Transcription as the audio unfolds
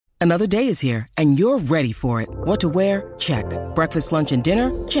Another day is here, and you're ready for it. What to wear? Check. Breakfast, lunch, and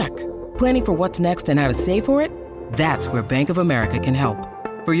dinner? Check. Planning for what's next and how to save for it? That's where Bank of America can help.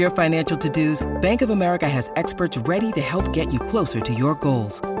 For your financial to-dos, Bank of America has experts ready to help get you closer to your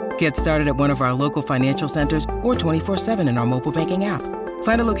goals. Get started at one of our local financial centers or 24/7 in our mobile banking app.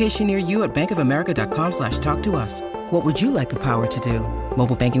 Find a location near you at bankofamerica.com/talktous. What would you like the power to do?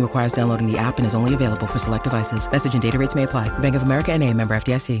 Mobile banking requires downloading the app and is only available for select devices. Message and data rates may apply. Bank of America N.A., member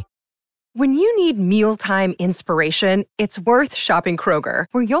FDIC. When you need mealtime inspiration, it's worth shopping Kroger,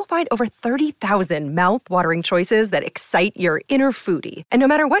 where you'll find over 30,000 mouth-watering choices that excite your inner foodie. And no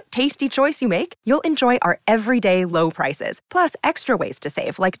matter what tasty choice you make, you'll enjoy our everyday low prices, plus extra ways to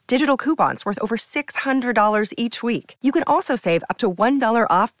save, like digital coupons worth over $600 each week. You can also save up to $1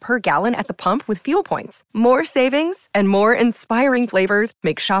 off per gallon at the pump with fuel points. More savings and more inspiring flavors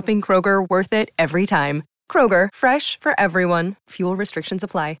make shopping Kroger worth it every time. Kroger, fresh for everyone. Fuel restrictions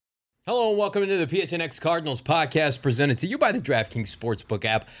apply. Hello and welcome into the PHNX Cardinals podcast presented to you by the DraftKings Sportsbook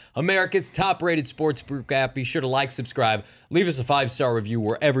app, America's top-rated sportsbook app. Be sure to like, subscribe, leave us a 5-star review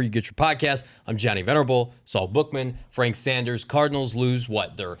wherever you get your podcast. I'm Johnny Venerable, Saul Bookman, Frank Sanders. Cardinals lose,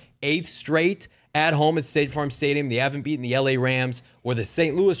 their 8th straight at home at State Farm Stadium. They haven't beaten the LA Rams or the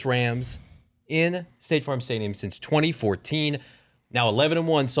St. Louis Rams in State Farm Stadium since 2014. Now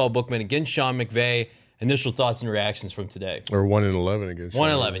 11-1, Saul Bookman against Sean McVay. Initial thoughts and reactions from today. Or 1-11 against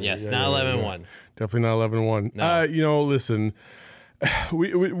 1-11, yes, not 11-1. Definitely not 11-1. No. Listen,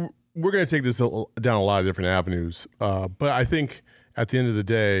 we're going to take this down a lot of different avenues. But I think at the end of the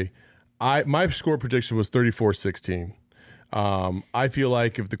day, my score prediction was 34-16. I feel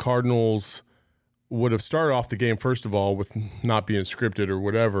like if the Cardinals would have started off the game, first of all, with not being scripted or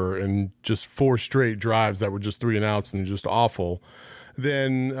whatever, and just 4 straight drives that were just 3 and outs and just awful,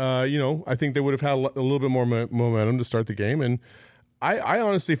 then, I think they would have had a little bit more momentum to start the game. And I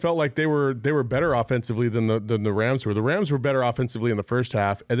honestly felt like they were better offensively than the Rams were. The Rams were better offensively in the first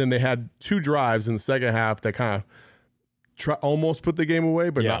half, and then they had 2 drives in the second half that kind of almost put the game away,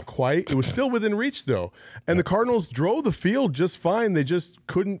 but not quite. It was still within reach, though. And the Cardinals drove the field just fine. They just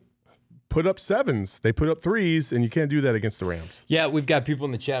couldn't put up 7s. They put up 3s, and you can't do that against the Rams. Yeah, we've got people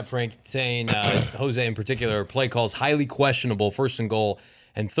in the chat, Frank, saying, Jose in particular, play calls highly questionable, 1st and goal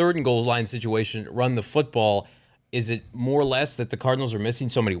and 3rd and goal line situation, run the football. Is it more or less that the Cardinals are missing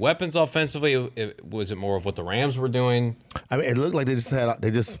so many weapons offensively? Was it more of what the Rams were doing? I mean, it looked like they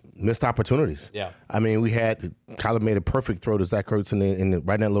just missed opportunities. Yeah. I mean, Kyler made a perfect throw to Zach Ertz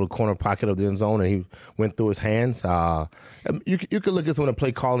right in that little corner pocket of the end zone, and he went through his hands. You could look at some of the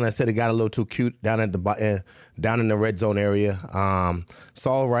play calling. I said it got a little too cute down in the red zone area. It's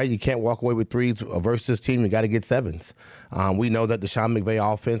all right. You can't walk away with 3s versus this team. You got to get 7s. We know that the Sean McVay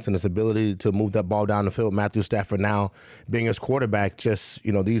offense and his ability to move that ball down the field, Matthew Stafford now being his quarterback,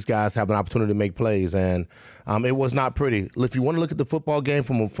 these guys have an opportunity to make plays, and it was not pretty. If you want to look at the football game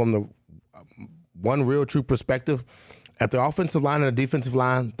from the one real true perspective, at the offensive line and the defensive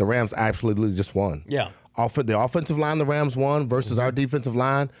line, the Rams absolutely just won. Yeah. The offensive line, the Rams won versus our defensive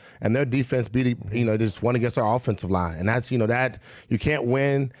line, and their defense they just won against our offensive line, and that's that you can't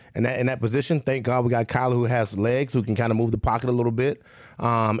win in that position. Thank God we got Kyler who has legs, who can kind of move the pocket a little bit.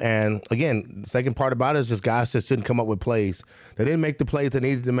 And again, the second part about it is just guys just didn't come up with plays. They didn't make the plays they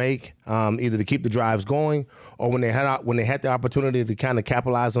needed to make, either to keep the drives going or when they had the opportunity to kind of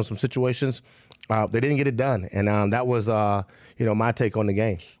capitalize on some situations. They didn't get it done, and that was my take on the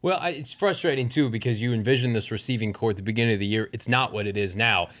game. Well, it's frustrating too because you envisioned this receiving core at the beginning of the year. It's not what it is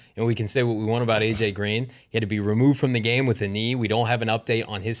now, and we can say what we want about AJ Green. He had to be removed from the game with a knee. We don't have an update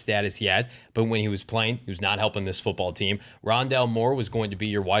on his status yet, but when he was playing, he was not helping this football team. Rondale Moore was going to be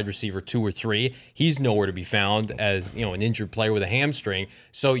your wide receiver 2 or 3. He's nowhere to be found as an injured player with a hamstring.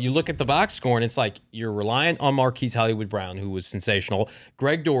 So you look at the box score, and it's like you're reliant on Marquise Hollywood Brown, who was sensational,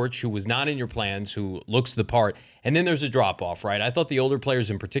 Greg Dortch, who was not in your plans, who looks the part, and then there's a drop-off, right? I thought the older players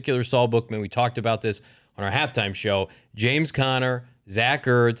in particular, Saul Bookman, we talked about this on our halftime show, James Conner, Zach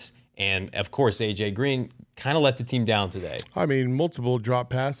Ertz, and, of course, A.J. Green kind of let the team down today. I mean, multiple drop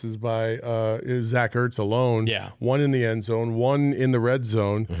passes by Zach Ertz alone. Yeah. 1 in the end zone, 1 in the red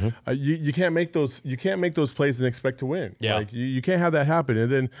zone. Mm-hmm. You can't make those. You can't make those plays and expect to win. Yeah. Like you can't have that happen.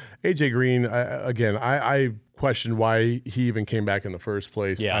 And then A.J. Green, I questioned why he even came back in the first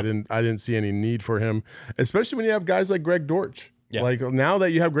place. Yeah. I didn't see any need for him, especially when you have guys like Greg Dortch. Yeah. Like now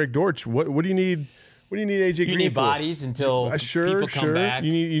that you have Greg Dortch, what do you need? What do you need AJ Green for? You need bodies until people come back.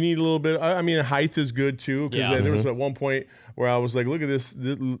 You need a little bit. I mean, height is good too. Because there was at one point where I was like, look at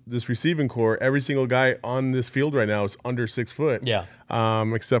this receiving core. Every single guy on this field right now is under 6 foot. Yeah.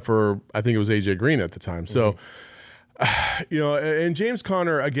 Except for I think it was AJ Green at the time. So And James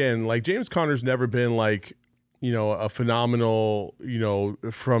Conner, again, like James Conner's never been like, a phenomenal,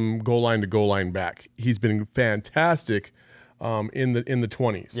 from goal line to goal line back. He's been fantastic in the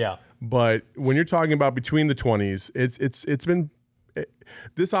 20s. Yeah. But when you're talking about between the 20s, it's been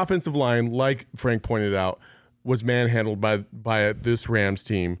this offensive line, like Frank pointed out, was manhandled by this Rams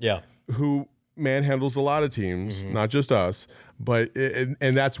team. Yeah. Who manhandles a lot of teams, not just us. But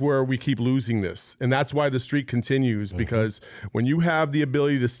and that's where we keep losing this, and that's why the streak continues. Because when you have the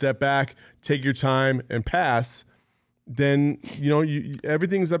ability to step back, take your time, and pass, then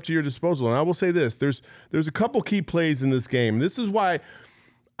everything's up to your disposal. And I will say this: there's a couple key plays in this game. This is why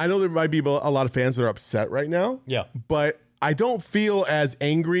I know there might be a lot of fans that are upset right now. Yeah, but I don't feel as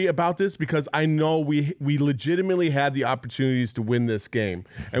angry about this because I know we legitimately had the opportunities to win this game,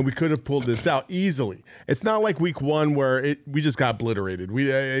 and we could have pulled this out easily. It's not like week 1 where we just got obliterated.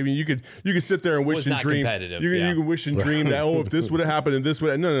 I mean, you could sit there and wish and dream. You can wish and dream that if this would have happened and this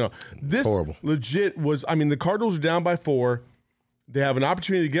would no. This horrible. Legit was. I mean, the Cardinals are down by 4. They have an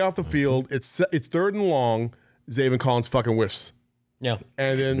opportunity to get off the field. It's 3rd and long. Zaven Collins fucking whiffs. Yeah.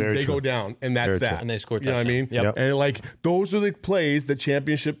 And then they go down, and that's that. And they score touchdown. You know what I mean? Yep. And those are the plays that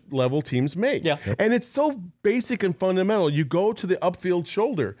championship level teams make. Yeah. Yep. And it's so basic and fundamental. You go to the upfield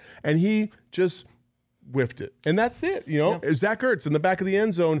shoulder, and he just whiffed it. And that's it. Zach Ertz in the back of the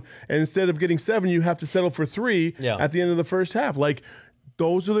end zone, and instead of getting 7, you have to settle for 3 at the end of the first half.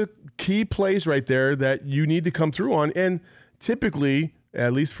 Those are the key plays right there that you need to come through on. And typically,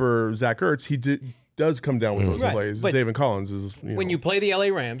 at least for Zach Ertz, he does come down with those plays. Zaven Collins is when you play the LA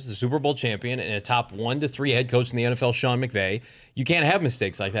Rams, the Super Bowl champion, and a top 1 to 3 head coach in the NFL, Sean McVay, you can't have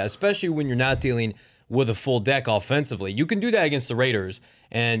mistakes like that, especially when you're not dealing with a full deck offensively. You can do that against the Raiders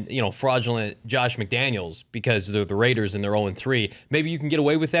and fraudulent Josh McDaniels because they're the Raiders and they're 0-3. Maybe you can get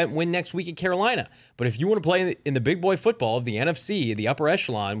away with that and win next week at Carolina. But if you want to play in the big boy football of the NFC, the upper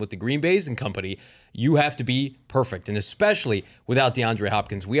echelon with the Green Bays and company, you have to be perfect. And especially without DeAndre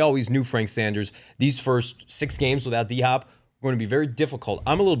Hopkins. We always knew, Frank Sanders, these first 6 games without D-Hop were going to be very difficult.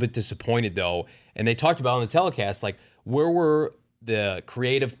 I'm a little bit disappointed, though. And they talked about on the telecast, where were the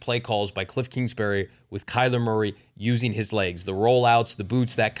creative play calls by Cliff Kingsbury with Kyler Murray using his legs, the rollouts, the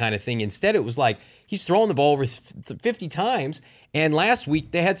boots, that kind of thing. Instead, it was he's throwing the ball over 50 times, and last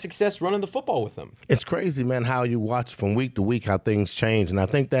week they had success running the football with him. It's crazy, man, how you watch from week to week how things change. And I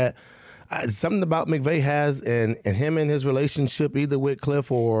think that something about McVay has and him and his relationship either with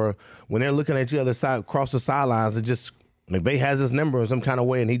Cliff or when they're looking at each other side across the sidelines, it just McVay has his number in some kind of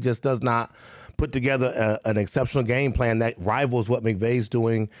way, and he just does not put together an exceptional game plan that rivals what McVay's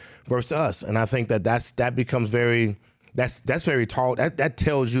doing versus us. And I think that becomes very tall. That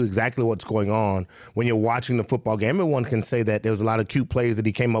tells you exactly what's going on when you're watching the football game. Everyone can say that there was a lot of cute plays that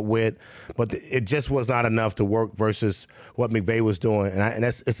he came up with, but it just was not enough to work versus what McVay was doing. And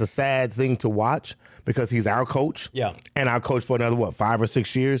it's a sad thing to watch because he's our coach, and our coach for another 5 or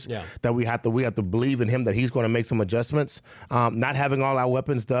 6 years. Yeah. That we have to believe in him that he's going to make some adjustments. Not having all our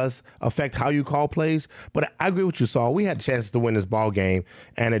weapons does affect how you call plays, but I agree with you, Saul. We had chances to win this ball game,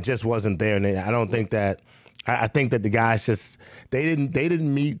 and it just wasn't there. And I don't think that. I think that the guys just they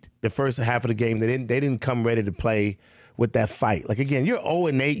didn't meet the first half of the game. They didn't come ready to play with that fight. Again, you're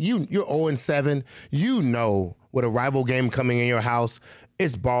 0-8, you're 0-7. You know, with a rival game coming in your house,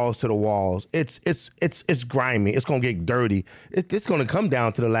 it's balls to the walls. It's grimy. It's gonna get dirty. It's gonna come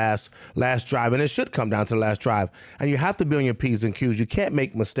down to the last drive, and it should come down to the last drive. And you have to be on your P's and Q's. You can't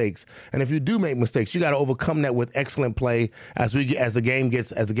make mistakes. And if you do make mistakes, you got to overcome that with excellent play as the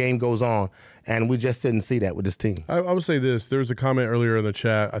game goes on. And we just didn't see that with this team. I would say this. There was a comment earlier in the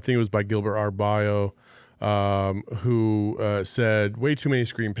chat. I think it was by Gilbert Arbayo, who said way too many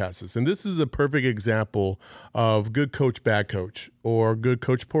screen passes. And this is a perfect example of good coach, bad coach, or good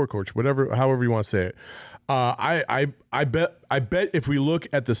coach, poor coach, however you want to say it. I bet if we look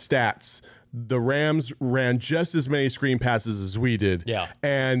at the stats, the Rams ran just as many screen passes as we did. Yeah.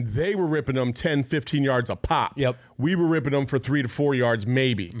 And they were ripping them 10, 15 yards a pop. Yep. We were ripping them for 3 to 4 yards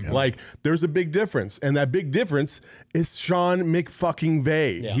maybe. Yep. There's a big difference. And that big difference is Sean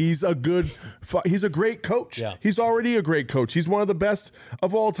McFucking-Vay. Yeah. He's a great coach. Yeah. He's already a great coach. He's one of the best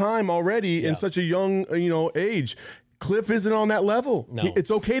of all time already in such a young, age. Cliff isn't on that level. No.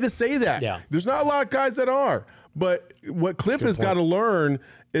 It's okay to say that. Yeah. There's not a lot of guys that are. But what Cliff has got to learn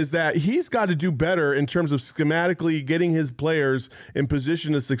is that he's got to do better in terms of schematically getting his players in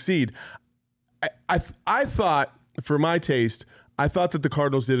position to succeed. I thought, for my taste, I thought that the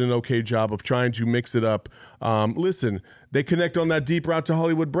Cardinals did an okay job of trying to mix it up. Listen, they connect on that deep route to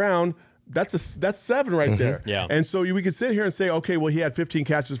Hollywood Brown. That's 7 right there. Yeah. And so we could sit here and say, okay, well, he had 15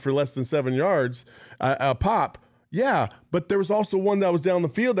 catches for less than 7 yards a pop. Yeah, but there was also one that was down the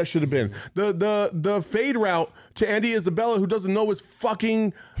field that should have been. The fade route to Andy Isabella, who doesn't know his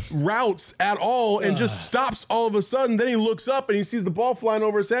fucking routes at all and just stops all of a sudden. Then he looks up and he sees the ball flying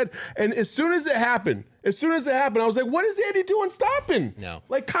over his head. And as soon as it happened, I was like, what is Andy doing stopping? No.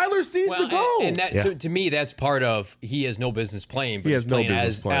 Like, Kyler sees the goal. And that, to me, that's part of he has no business playing, but he's playing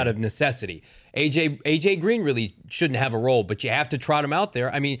out of necessity. AJ Green really shouldn't have a role, but you have to trot him out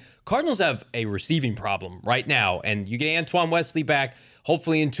there. I mean, Cardinals have a receiving problem right now, and you get Antoine Wesley back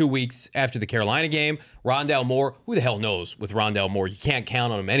hopefully in 2 weeks after the Carolina game. Rondale Moore, who the hell knows with Rondale Moore? You can't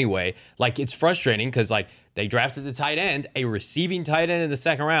count on him anyway. Like, it's frustrating because, like, they drafted the tight end, a receiving tight end in the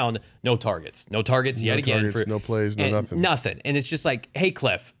second round, no targets yet again. No plays, nothing. Nothing. And it's just like, hey,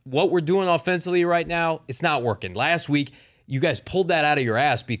 Cliff, what we're doing offensively right now, it's not working. Last week, you guys pulled that out of your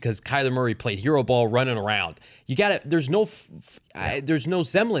ass because Kyler Murray played hero ball running around. You got to. There's no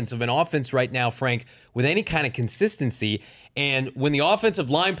semblance of an offense right now, Frank, with any kind of consistency. And when the offensive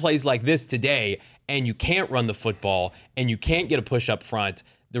line plays like this today, and you can't run the football, and you can't get a push up front,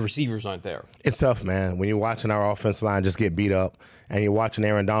 the receivers aren't there. It's tough, man. When you're watching our offensive line just get beat up, and you're watching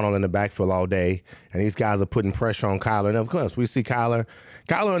Aaron Donald in the backfield all day, and these guys are putting pressure on Kyler. And of course, we see Kyler.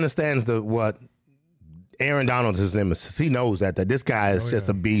 Kyler understands what. Aaron Donald's his nemesis. He knows that this guy is just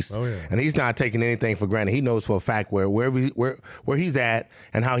a beast, and he's not taking anything for granted. He knows for a fact where he's at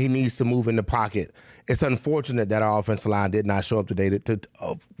and how he needs to move in the pocket. It's unfortunate that our offensive line did not show up today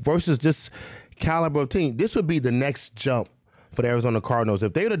versus this caliber of team. This would be the next jump for the Arizona Cardinals.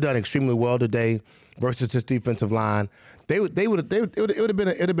 If they would have done extremely well today versus this defensive line, it would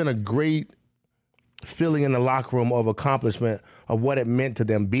have been a great feeling in the locker room of accomplishment of what it meant to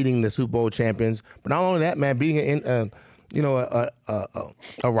them beating the Super Bowl champions. But not only that, man, being a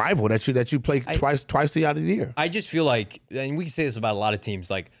rival that you play twice out of the year. I just feel like, and we can say this about a lot of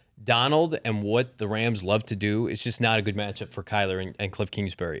teams, like Donald and what the Rams love to do is just not a good matchup for Kyler and Cliff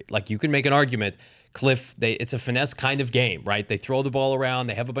Kingsbury. Like, you can make an argument, Cliff, it's a finesse kind of game, right? They throw the ball around,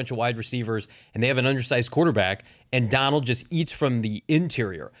 they have a bunch of wide receivers, and they have an undersized quarterback, and Donald just eats from the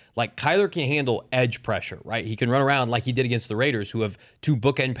interior. Like, Kyler can handle edge pressure, right? He can run around like he did against the Raiders, who have two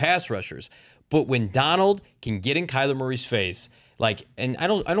bookend pass rushers. But when Donald can get in Kyler Murray's face, like, and I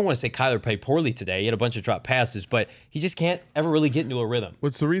don't want to say Kyler played poorly today. He had a bunch of drop passes, but he just can't ever really get into a rhythm.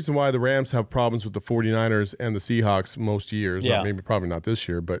 What's the reason why the Rams have problems with the 49ers and the Seahawks most years? Yeah. Probably not this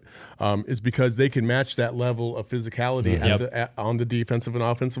year, but it's because they can match that level of physicality on the defensive and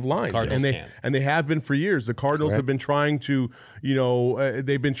offensive lines. And they have been for years. The Cardinals have been trying to,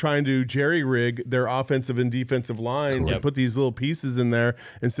 they've been trying to jerry-rig their offensive and defensive lines and put these little pieces in there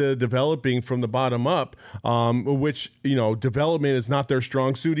instead of developing from the bottom up, which, development is not their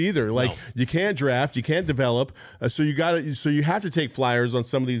strong suit either. Like, you can't draft, you can't develop, so you have to take flyers on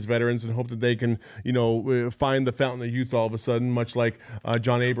some of these veterans and hope that they can, find the fountain of youth all of a sudden, much like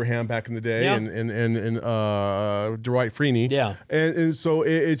John Abraham back in the day and Dwight Freeney. Yeah. And so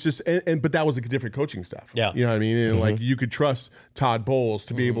it's just, but that was a different coaching staff. Yeah. You know what I mean? And like, you could trust Todd Bowles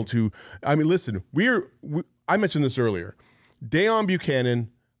to be able to, listen, I mentioned this earlier, Deion Buchanan,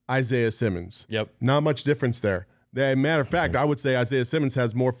 Isaiah Simmons. Yep. Not much difference there. Matter of fact, I would say Isaiah Simmons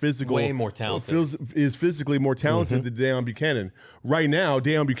has more physical, way more talented, is physically more talented than Deion Buchanan. Right now,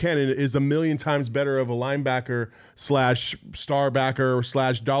 Deion Buchanan is 1,000,000 times better of a linebacker / star backer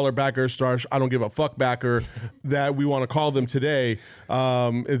 / dollar backer / I don't give a fuck backer that we want to call them today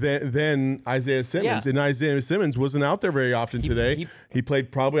than Isaiah Simmons. Yeah. And Isaiah Simmons wasn't out there very often today. He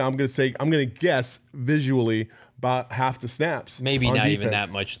played probably, I'm going to guess visually, about half the snaps. Maybe not defense. Even that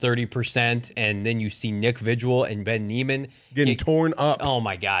much, 30%. And then you see Nick Vigil and Ben Niemann getting torn up. Oh,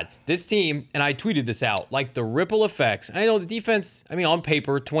 my God. This team, and I tweeted this out, like the ripple effects. I know the defense, on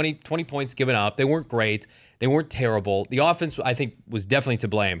paper, 20 points given up. They weren't great. They weren't terrible. The offense, I think, was definitely to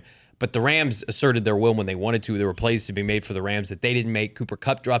blame. But the Rams asserted their will when they wanted to. There were plays to be made for the Rams that they didn't make. Cooper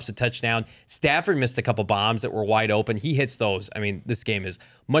Kupp drops a touchdown. Stafford missed a couple bombs that were wide open. He hits those. This game is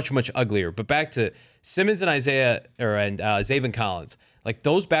much, much uglier. But back to Simmons and Zaven Collins. Like,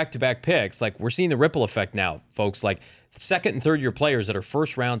 those back-to-back picks, like, we're seeing the ripple effect now, folks. Like, second and third-year players that are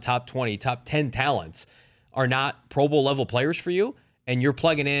first-round, top 20, top 10 talents are not Pro Bowl-level players for you. And you're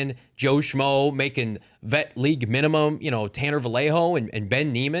plugging in Joe Schmo, making vet league minimum, Tanner Vallejo and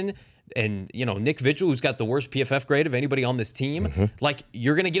Ben Niemann, and Nick Vigil, who's got the worst PFF grade of anybody on this team. Like,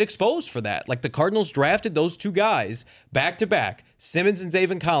 you're going to get exposed for that. Like, the Cardinals drafted those two guys back-to-back, Simmons and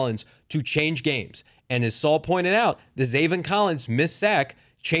Zaven Collins, to change games. And as Saul pointed out, the Zaven Collins missed sack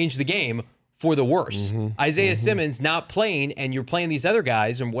changed the game for the worse. Isaiah Simmons not playing, and you're playing these other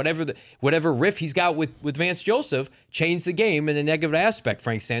guys, and whatever riff he's got with Vance Joseph changed the game in a negative aspect,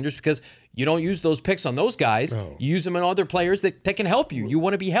 Frank Sanders, because You don't use those picks on those guys. No. You use them on other players that can help you. You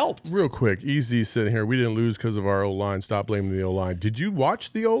want to be helped. Real quick, Easy sitting here. We didn't lose because of our O-line. Stop blaming the O-line. Did you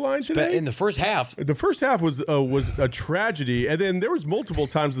watch the O-line today? But in the first half, The first half was a tragedy, and then there was multiple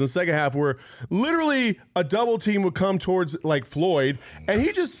times in the second half where literally a double team would come towards like Floyd, and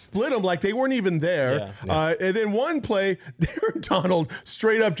he just split them like they weren't even there. And then one play, Aaron Donald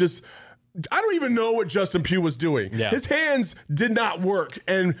straight up just. I don't even know what Justin Pugh was doing. Yeah. His hands did not work.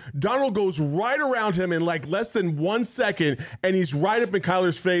 And Donald goes right around him in like less than 1 second. And he's right up in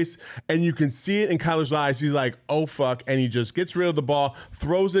Kyler's face. And you can see it in Kyler's eyes. He's like, oh, fuck. And he just gets rid of the ball,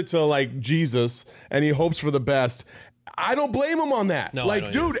 throws it to like Jesus, and he hopes for the best. I don't blame him on that. No,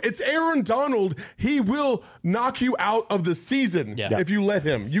 like, dude, it's Aaron Donald. He will knock you out of the season if you let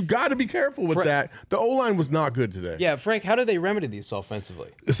him. You got to be careful with that. The O-line was not good today. yeah, Frank, how do they remedy this offensively?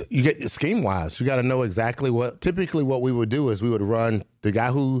 You get scheme wise. You got to know exactly what. Typically, what we would do is we would run the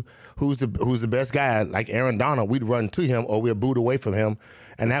guy who's the best guy, like Aaron Donald. We'd run to him or we'd boot away from him,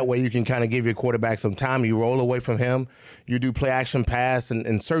 and that way you can kind of give your quarterback some time. You roll away from him. You do play action pass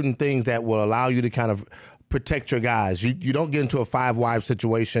and certain things that will allow you to kind of protect your guys. You don't get into a 5-wide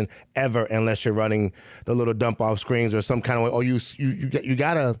situation ever unless you're running the little dump off screens or some kind of way. Or you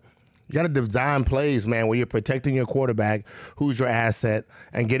gotta design plays, man, where you're protecting your quarterback, who's your asset,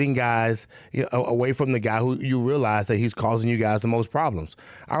 and getting guys away from the guy who you realize that he's causing you guys the most problems.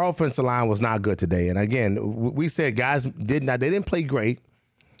 Our offensive line was not good today, and again, we said guys didn't play great.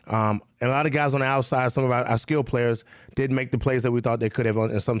 And a lot of guys on the outside, some of our skill players did make the plays that we thought they could have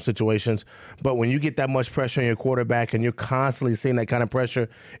in some situations. But when you get that much pressure on your quarterback and you're constantly seeing that kind of pressure,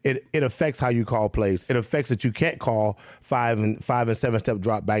 it affects how you call plays. It affects that you can't call 5 and 7-step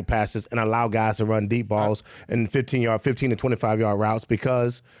drop back passes and allow guys to run deep balls and 15 to 25-yard routes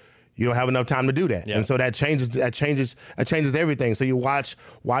because you don't have enough time to do that. Yeah. And so that changes everything. So you watch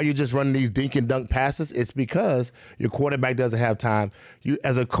while you're just running these dink and dunk passes, it's because your quarterback doesn't have time. You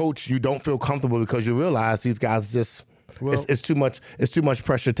as a coach, you don't feel comfortable because you realize these guys just it's too much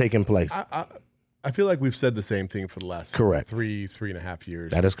pressure taking place. I feel like we've said the same thing for the last Correct. three and a half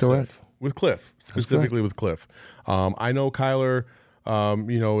years. That is correct. With Cliff, specifically with Cliff. I know Kyler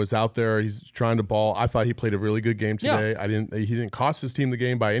is out there. He's trying to ball. I thought he played a really good game today. Yeah. He didn't cost his team the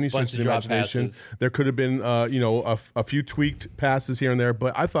game by any stretch of the imagination. Passes. There could have been, a few tweaked passes here and there,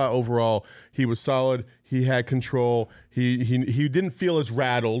 but I thought overall he was solid. He had control. He didn't feel as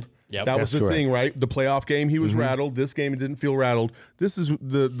rattled. Yep. That was the correct. thing, right? The playoff game, he was rattled. This game, he didn't feel rattled. This is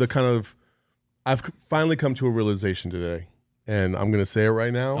the kind of I've finally come to a realization today, and I'm going to say it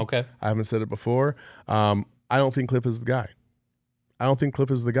right now. Okay. I haven't said it before. I don't think Cliff is the guy.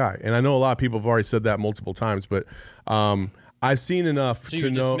 And I know a lot of people have already said that multiple times, but I've seen enough So to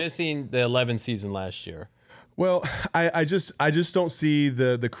you're know. dismissing the 11 season last year. Well, I just don't see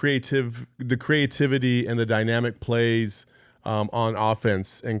the creativity and the dynamic plays on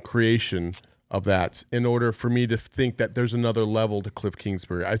offense and creation of that in order for me to think that there's another level to Cliff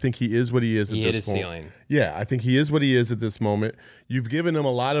Kingsbury. I think he is what he is at this point. He hit his ceiling. Yeah, I think he is what he is at this moment. You've given him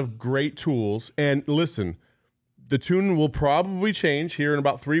a lot of great tools. And listen, the tune will probably change here in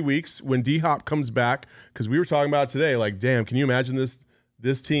about 3 weeks when D-Hop comes back, because we were talking about it today. Like, damn, can you imagine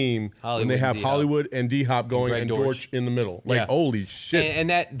this team when they have Hollywood and D-Hop going and Dortch in the middle? Like, holy shit. And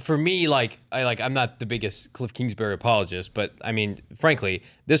that, for me, I'm not the biggest Cliff Kingsbury apologist, but, I mean, frankly,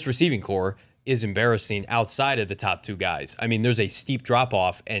 this receiving core is embarrassing outside of the top two guys. I mean, there's a steep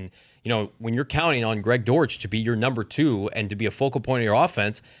drop-off, and when you're counting on Greg Dortch to be your number 2 and to be a focal point of your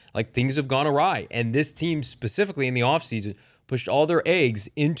offense, like, things have gone awry. And this team, specifically in the offseason, pushed all their eggs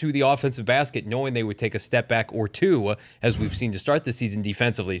into the offensive basket, knowing they would take a step back or two, as we've seen to start the season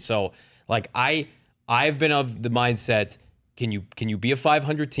defensively. So, like, I've been of the mindset, can you be a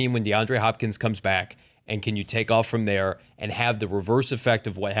 500 team when DeAndre Hopkins comes back? And can you take off from there and have the reverse effect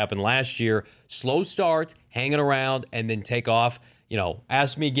of what happened last year? Slow start, hanging around, and then take off.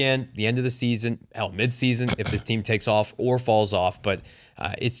 Ask me again, the end of the season, mid-season, if this team takes off or falls off. But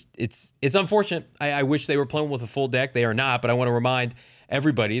it's unfortunate. I wish they were playing with a full deck. They are not. But I want to remind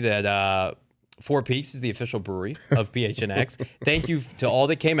everybody that Four Peaks is the official brewery of PHNX. Thank you to all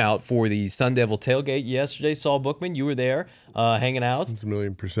that came out for the Sun Devil tailgate yesterday. Saul Bookman, you were there hanging out. It's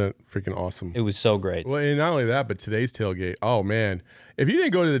 1,000,000% freaking awesome. It was so great. Well, and not only that, but today's tailgate. Oh, man. If you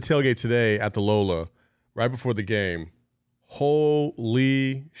didn't go to the tailgate today at the Lola right before the game,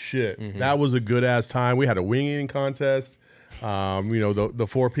 holy shit. Mm-hmm. That was a good-ass time. We had a wing-eating contest. The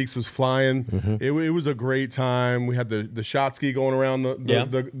Four Peaks was flying. Mm-hmm. It was a great time. We had the shot ski going around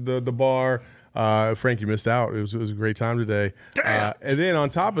the bar. Frank, you missed out. It was a great time today. And then on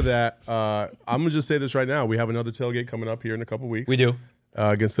top of that, I'm going to just say this right now. We have another tailgate coming up here in a couple weeks. We do.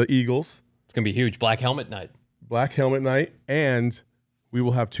 Against the Eagles. It's going to be huge. Black Helmet Night. Black Helmet Night, and we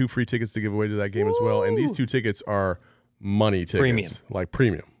will have 2 free tickets to give away to that game as well. And these 2 tickets are money tickets.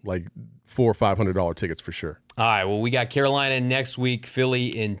 Premium. Like $400 or $500 tickets for sure. All right, well, we got Carolina next week,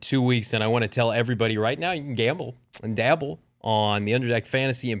 Philly in 2 weeks, and I want to tell everybody right now you can gamble and dabble on the Underdog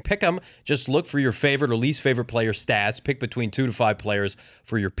Fantasy and pick 'em. Just look for your favorite or least favorite player stats. Pick between 2 to 5 players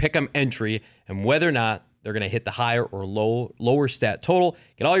for your pick 'em entry, and whether or not they're going to hit the higher or lower stat total.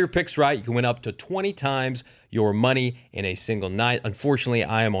 Get all your picks right. You can win up to 20 times your money in a single night. Unfortunately,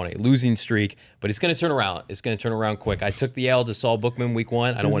 I am on a losing streak, but it's going to turn around. It's going to turn around quick. I took the L to Saul Bookman week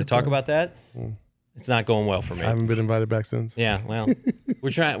 1. I don't want to talk about that. It's not going well for me. I haven't been invited back since. Yeah, well, we're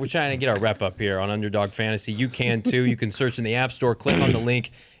trying to get our rep up here on Underdog Fantasy. You can too. You can search in the App Store, click on the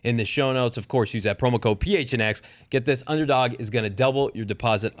link in the show notes. Of course, use that promo code PHNX. Get this, Underdog is going to double your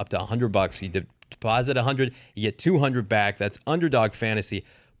deposit up to $100. You deposit $100, you get $200 back. That's Underdog Fantasy.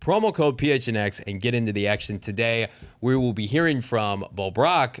 Promo code PHNX and get into the action today. We will be hearing from Bo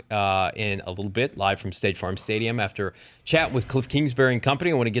Brock in a little bit, live from State Farm Stadium after chat with Cliff Kingsbury and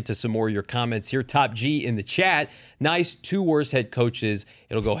company. I want to get to some more of your comments here. Top G in the chat. Nice 2 worst head coaches.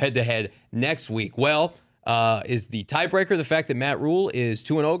 It'll go head-to-head next week. Well, is the tiebreaker the fact that Matt Rule is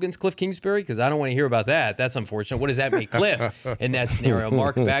 2-0 against Cliff Kingsbury? Because I don't want to hear about that. That's unfortunate. What does that make Cliff in that scenario?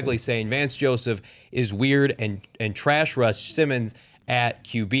 Mark Bagley saying Vance Joseph is weird and trash Russ Simmons at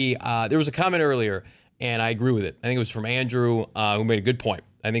QB. There was a comment earlier, and I agree with it. I think it was from Andrew, who made a good point.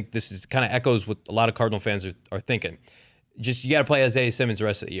 I think this is kind of echoes what a lot of Cardinal fans are thinking. Just, you got to play Isaiah Simmons the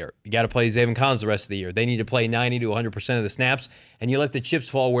rest of the year. You got to play Zaven Collins the rest of the year. They need to play 90 to 100% of the snaps, and you let the chips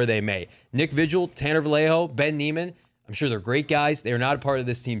fall where they may. Nick Vigil, Tanner Vallejo, Ben Neiman, I'm sure they're great guys. They are not a part of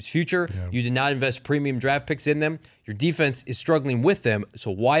this team's future. Yeah. You did not invest premium draft picks in them. Your defense is struggling with them.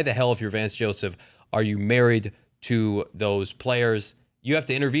 So why the hell, if you're Vance Joseph, are you married to those players? You have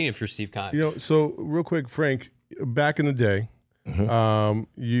to intervene if you're Steve Keim. So real quick, Frank, back in the day,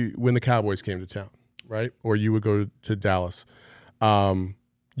 when the Cowboys came to town, right? Or you would go to Dallas,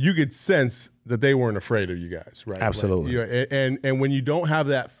 you could sense that they weren't afraid of you guys, right? Absolutely. And when you don't have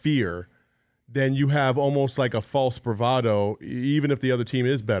that fear, then you have almost like a false bravado, even if the other team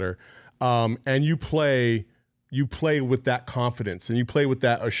is better. And you play with that confidence and you play with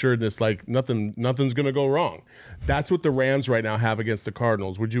that assuredness, like nothing's going to go wrong. That's what the Rams right now have against the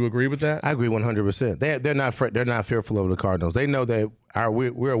Cardinals. Would you agree with that? I agree 100%. They're not fearful of the Cardinals. They know that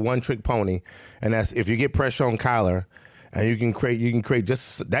we're a one-trick pony, and that's if you get pressure on Kyler, and you can create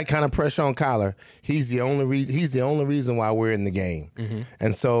just that kind of pressure on Kyler. He's the only reason why we're in the game,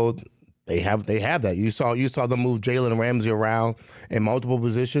 and so. They have that. You saw them move Jalen Ramsey around in multiple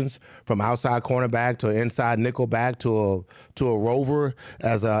positions, from outside cornerback to inside nickelback to a rover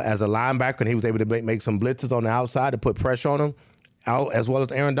as a linebacker, and he was able to make some blitzes on the outside to put pressure on him, out as well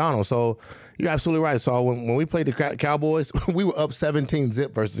as Aaron Donald. So you're absolutely right. So when we played the Cowboys, we were up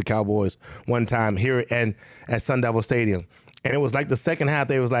 17-0 versus the Cowboys one time here and at Sun Devil Stadium, and it was like the second half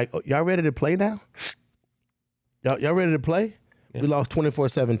they was like, oh, y'all ready to play now? Y'all ready to play? Yeah. We lost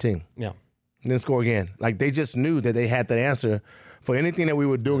 24-17. Yeah. And then score again. Like, they just knew that they had that answer for anything that we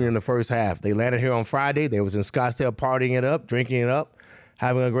were doing in the first half. They landed here on Friday. They was in Scottsdale partying it up, drinking it up,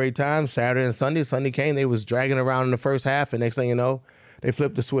 having a great time. Saturday and Sunday. Sunday came, they was dragging around in the first half, and next thing you know, they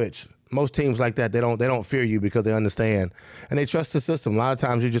flipped the switch. Most teams like that, they don't fear you because they understand. And they trust the system. A lot of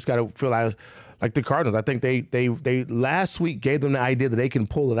times you just got to feel like the Cardinals. I think they last week gave them the idea that they can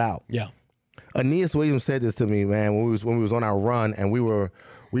pull it out. Yeah. Aeneas Williams said this to me, man, when we was on our run and we were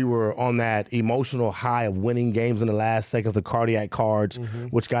on that emotional high of winning games in the last seconds, the cardiac cards,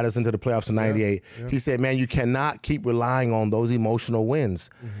 which got us into the playoffs in '98. Yeah. He said, man, you cannot keep relying on those emotional wins.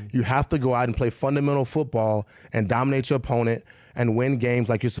 You have to go out and play fundamental football and dominate your opponent and win games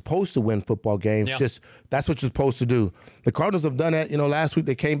like you're supposed to win football games. Yeah. Just that's what you're supposed to do. The Cardinals have done that. Last week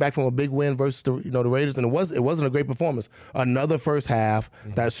they came back from a big win versus the Raiders, and it wasn't a great performance. Another first half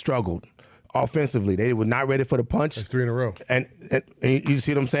that struggled. Offensively, they were not ready for the punch. That's 3 in a row. And you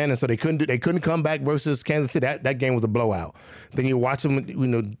see what I'm saying? And so they couldn't come back versus Kansas City. That game was a blowout. Then you watch them,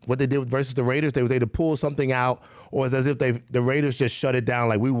 what they did versus the Raiders. They were able to pull something out, or it's as if the Raiders just shut it down.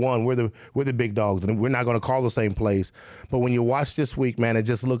 Like, we won. We're the big dogs, and we're not going to call the same plays. But when you watch this week, man, it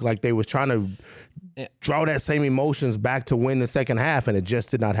just looked like they were trying to draw that same emotions back to win the second half, and it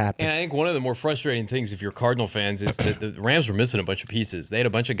just did not happen. And I think one of the more frustrating things, if you're Cardinal fans, is that the Rams were missing a bunch of pieces. They had a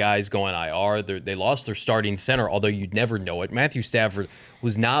bunch of guys going IR. They lost their starting center, although you'd never know it. Matthew Stafford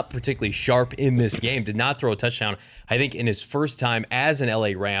was not particularly sharp in this game, did not throw a touchdown, I think, in his first time as an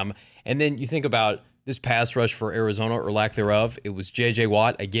LA Ram. And then you think about this pass rush for Arizona, or lack thereof. It was J.J.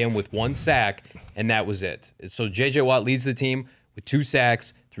 Watt, again, with 1 sack, and that was it. So J.J. Watt leads the team with 2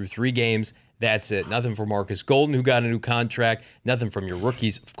 sacks through 3 games. That's it. Nothing from Marcus Golden, who got a new contract. Nothing from your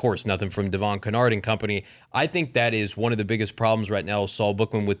rookies. Of course, nothing from Devon Kennard and company. I think that is one of the biggest problems right now, Saul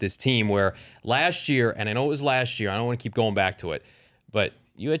Bookman, with this team, where last year, and I know it was last year, I don't want to keep going back to it, but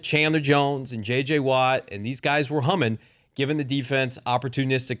you had Chandler Jones and J.J. Watt, and these guys were humming, giving the defense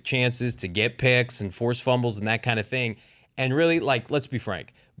opportunistic chances to get picks and force fumbles and that kind of thing. And really, let's be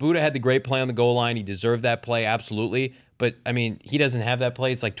frank, Buddha had the great play on the goal line. He deserved that play, absolutely. But, I mean, he doesn't have that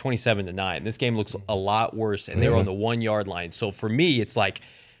play. It's like 27-9. This game looks a lot worse, and they were on the 1 yard line. So, for me, it's like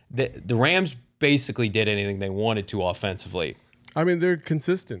the Rams basically did anything they wanted to offensively. I mean, they're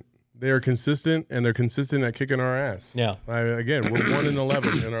consistent. They are consistent, and they're consistent at kicking our ass. Yeah. Again, we're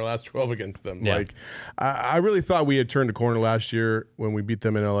 1-11 in our last 12 against them. Yeah. I really thought we had turned a corner last year when we beat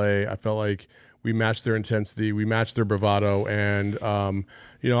them in L.A. I felt like we matched their intensity, we matched their bravado, and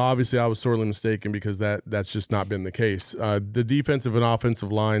obviously I was sorely mistaken because that's just not been the case. The defensive and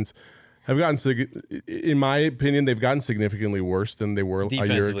offensive lines have gotten, in my opinion, they've gotten significantly worse than they were a year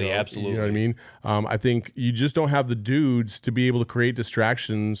ago. Defensively, absolutely. You know what I mean? I think you just don't have the dudes to be able to create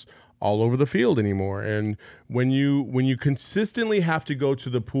distractions all over the field anymore. And when you consistently have to go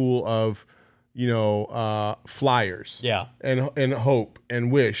to the pool of, flyers, and hope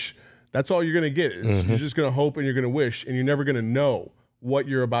and wish, that's all you're going to get. You're just going to hope and you're going to wish, and you're never going to know what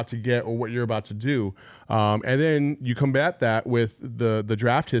you're about to get or what you're about to do. And then you combat that with the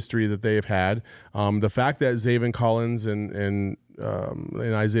draft history that they've had. The fact that Zaven Collins and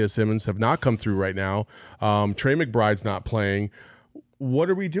Isaiah Simmons have not come through right now. Trey McBride's not playing. What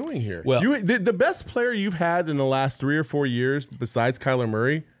are we doing here? Well, the best player you've had in the last 3 or 4 years, besides Kyler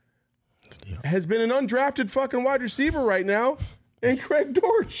Murray, has been an undrafted fucking wide receiver right now, and Craig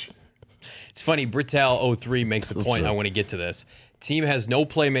Dortch. It's funny, Brittal03 makes a point. I want to get to this. Team has no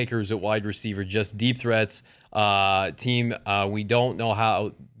playmakers at wide receiver, just deep threats. We don't know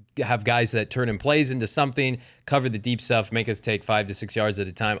how have guys that turn in plays into something, cover the deep stuff, make us take 5 to 6 yards at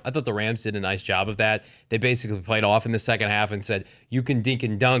a time. I thought the Rams did a nice job of that. They basically played off in the second half and said, you can dink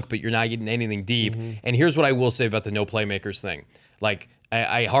and dunk, but you're not getting anything deep. And here's what I will say about the no playmakers thing.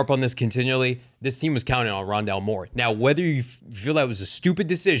 I harp on this continually. This team was counting on Rondale Moore. Now, whether you feel that was a stupid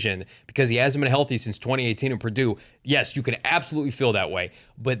decision because he hasn't been healthy since 2018 in Purdue, yes, you can absolutely feel that way.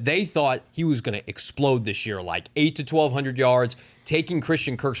 But they thought he was going to explode this year, like 800 to 1,200 yards, taking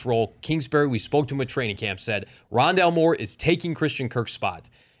Christian Kirk's role. Kingsbury, we spoke to him at training camp, said Rondale Moore is taking Christian Kirk's spot.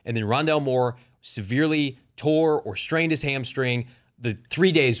 And then Rondale Moore severely tore or strained his hamstring the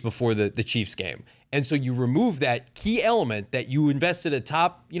 3 days before the Chiefs game. And so you remove that key element that you invested a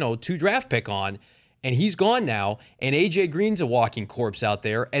top, 2 draft pick on, and he's gone now, and A.J. Green's a walking corpse out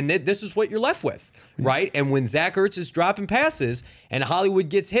there, and this is what you're left with, right? And when Zach Ertz is dropping passes and Hollywood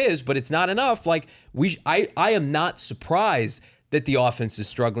gets his, but it's not enough, I am not surprised that the offense is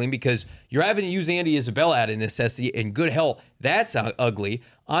struggling because you're having to use Andy Isabella out of necessity, and good hell, that's ugly.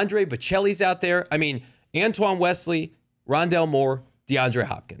 Andre Bocelli's out there. I mean, Antoine Wesley, Rondale Moore, DeAndre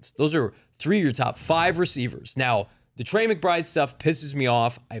Hopkins. Those are 3 of your top 5 receivers. Now, the Trey McBride stuff pisses me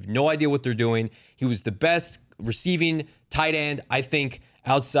off. I have no idea what they're doing. He was the best receiving tight end, I think,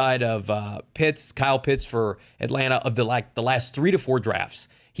 outside of Kyle Pitts for Atlanta of the last 3 to 4 drafts.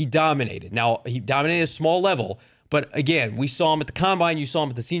 He dominated. Now, he dominated at a small level, but again, we saw him at the Combine. You saw him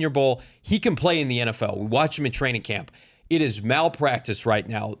at the Senior Bowl. He can play in the NFL. We watched him in training camp. It is malpractice right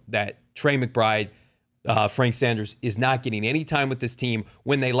now that Trey McBride, Frank Sanders, is not getting any time with this team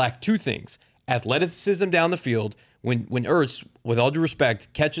when they lack 2 things: athleticism down the field. When Ertz, with all due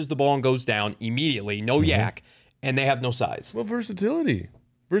respect, catches the ball and goes down immediately, no yak, and they have no size. Well, versatility.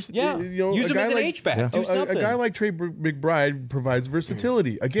 Use him as an H-back. Do something. A guy like Trey McBride provides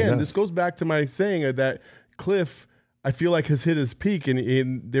versatility. Again, this goes back to my saying that Cliff, I feel like, has hit his peak,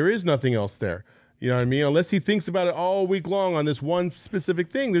 and there is nothing else there. You know what I mean? Unless he thinks about it all week long on this one specific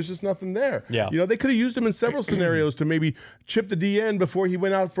thing, there's just nothing there. Yeah. They could have used him in several scenarios to maybe chip the DN before he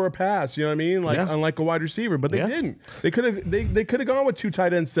went out for a pass. You know what I mean? Unlike a wide receiver, but they didn't. They could have gone with 2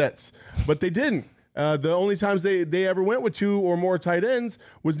 tight end sets, but they didn't. The only times they ever went with 2 or more tight ends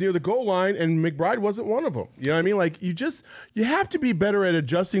was near the goal line, and McBride wasn't one of them. You know what I mean? You have to be better at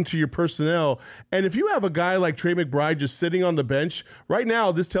adjusting to your personnel. And if you have a guy like Trey McBride just sitting on the bench right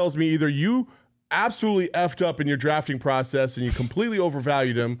now, this tells me either you absolutely effed up in your drafting process and you completely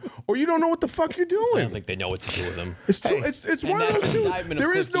overvalued him, or you don't know what the fuck you're doing. I don't think they know what to do with him. It's one of those two.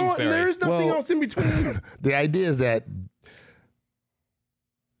 There is nothing else in between. The idea is that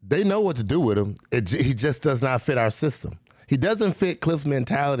they know what to do with him. He just does not fit our system. He doesn't fit Cliff's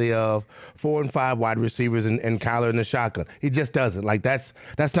mentality of 4 and 5 wide receivers and Kyler in the shotgun. He just doesn't. Like that's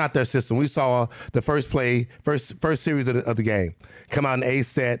not their system. We saw the first series of the game. Come out in A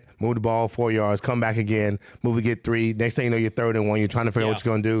set, move the ball 4 yards, come back again, move and get 3. Next thing you know, you're 3rd and 1. You're trying to figure out what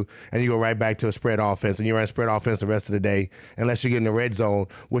you're going to do, and you go right back to a spread offense, and you run spread offense the rest of the day, unless you get in the red zone,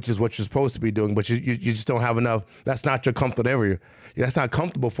 which is what you're supposed to be doing, but you just don't have enough. That's not your comfortable area. That's not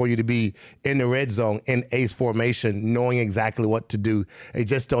comfortable for you to be in the red zone in ace formation, knowing exactly what to do. They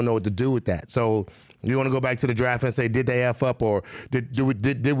just don't know what to do with that. So you want to go back to the draft and say, did they F up, or did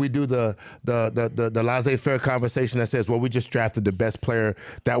we do the laissez-faire conversation that says, well, we just drafted the best player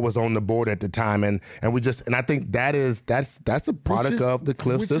that was on the board at the time, and I think that's a product of the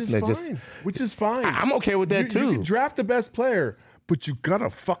Cliff system. Which is fine. I'm okay with that too. You can draft the best player, but you gotta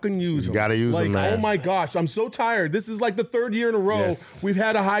fucking use them. You gotta use them, man. Oh my gosh, I'm so tired. This is like the 3rd year in a row we've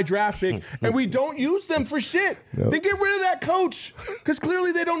had a high draft pick, and we don't use them for shit. Nope. They get rid of that coach because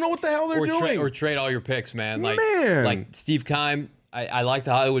clearly they don't know what the hell they're doing. Or trade all your picks, man. Like Steve Keim. I like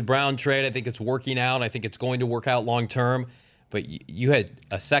the Hollywood Brown trade. I think it's working out. I think it's going to work out long term. But you had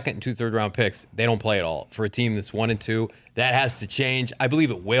a 2nd and 2 third-round picks. They don't play at all for a team that's 1 and 2. That has to change. I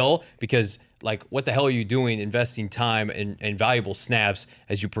believe it will, because like, what the hell are you doing investing time and valuable snaps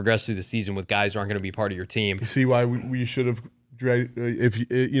as you progress through the season with guys who aren't going to be part of your team? You see why we should have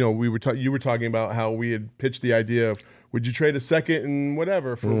you were talking about how we had pitched the idea of, would you trade a 2nd and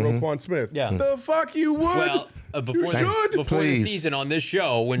whatever for Roquan Smith? Yeah. The fuck you would? Well, before the season on this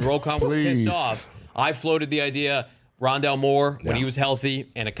show, when Roquan was pissed off, I floated the idea, Rondale Moore, when he was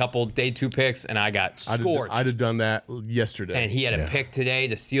healthy, and a couple day 2 picks, and I got scorched. I'd have done that yesterday. And he had a pick today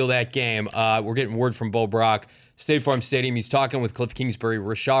to seal that game. We're getting word from Bo Brock, State Farm Stadium. He's talking with Cliff Kingsbury.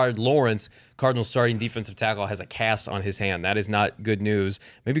 Rashard Lawrence, Cardinals starting defensive tackle, has a cast on his hand. That is not good news.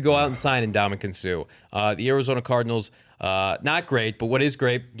 Maybe go out and sign Ndamukong Suh. The Arizona Cardinals, not great, but what is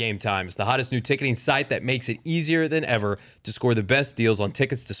great? Game Time. It's the hottest new ticketing site that makes it easier than ever to score the best deals on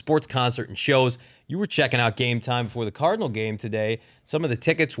tickets to sports, concert, and shows. You were checking out Game Time before the Cardinal game today. Some of the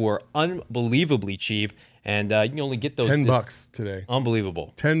tickets were unbelievably cheap, and you can only get those $10 today.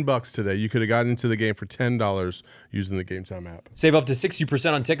 Unbelievable. $10 today. You could have gotten into the game for $10 using the Game Time app. Save up to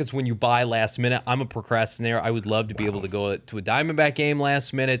 60% on tickets when you buy last minute. I'm a procrastinator. I would love to be able to go to a Diamondback game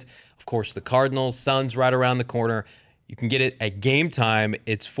last minute. Of course, the Cardinals, Suns right around the corner. You can get it at Game Time.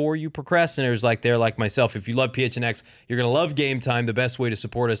 It's for you procrastinators like myself. If you love PHNX, you're going to love Game Time. The best way to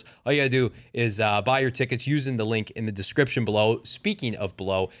support us, all you got to do is buy your tickets using the link in the description below. Speaking of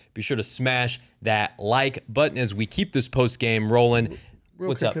below, be sure to smash that like button as we keep this post-game rolling.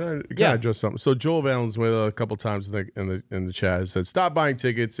 What's up? Can I adjust something? So Joel Valenzuela a couple times in the chat said, "Stop buying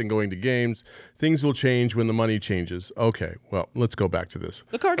tickets and going to games. Things will change when the money changes." Okay, well, let's go back to this.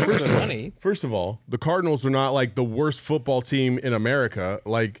 The Cardinals are money. First of all, the Cardinals are not like the worst football team in America.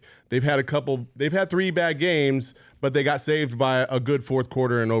 Like they've had 3 bad games, but they got saved by a good 4th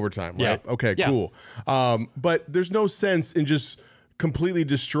quarter and overtime. Right? Yeah. Okay, yeah. Cool. But there's no sense in just completely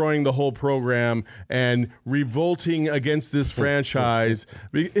destroying the whole program and revolting against this franchise.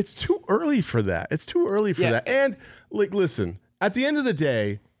 It's too early for that. And like, listen, at the end of the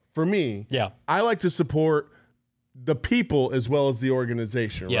day, for me, I like to support the people as well as the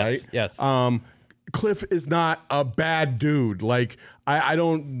organization, right? Yes. Cliff is not a bad dude. Like I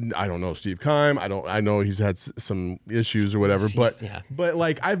don't know Steve Keim. I know he's had some issues or whatever, but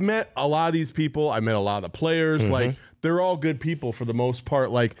like I've met a lot of these people. I met a lot of the players. Like they're all good people for the most part.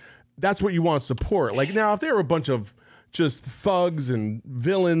 Like that's what you want to support. Like now, if they were a bunch of just thugs and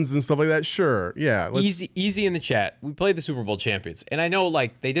villains and stuff like that, sure, yeah. Easy in the chat. We played the Super Bowl champions, and I know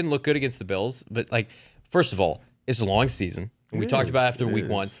like they didn't look good against the Bills, but like first of all, it's a long season. We talked about after week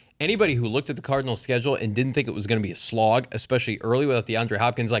 1. Anybody who looked at the Cardinals' schedule and didn't think it was going to be a slog, especially early without DeAndre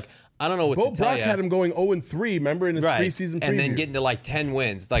Hopkins, like, I don't know what to tell Brock you. had him going 0-3, remember, in his preseason preview. And then getting to like 10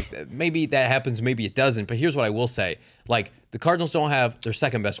 wins. Like, maybe that happens, maybe it doesn't. But here's what I will say. Like, the Cardinals don't have their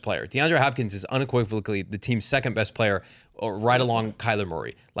second best player. DeAndre Hopkins is unequivocally the team's second best player, or right along Kyler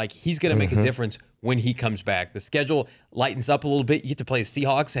Murray. Like, he's going to make a difference when he comes back. The schedule lightens up a little bit. You get to play the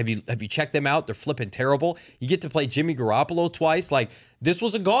Seahawks. Have you checked them out? They're flipping terrible. You get to play Jimmy Garoppolo twice. Like, this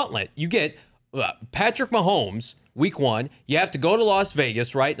was a gauntlet. You get Patrick Mahomes, week 1. You have to go to Las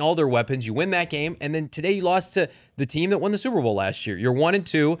Vegas, right, and all their weapons. You win that game, and then today you lost to the team that won the Super Bowl last year. You're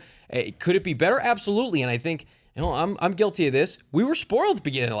 1-2. Could it be better? Absolutely. And I think, I'm guilty of this. We were spoiled at the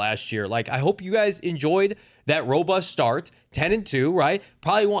beginning of last year. Like, I hope you guys enjoyed that robust start, 10-2, right?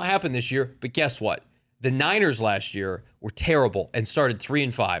 Probably won't happen this year, but guess what? The Niners last year were terrible and started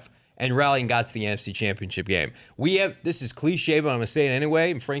 3-5. And rallied and got to the NFC Championship game. This is cliche, but I'm going to say it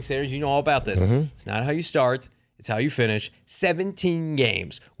anyway. And Frank Sanders, you know all about this. It's not how you start. It's how you finish. 17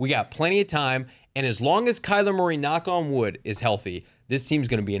 games. We got plenty of time. And as long as Kyler Murray, knock on wood, is healthy, this team's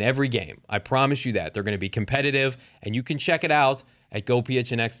going to be in every game. I promise you that. They're going to be competitive, and you can check it out at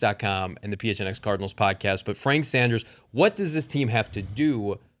gophnx.com and the PHNX Cardinals podcast. But Frank Sanders, what does this team have to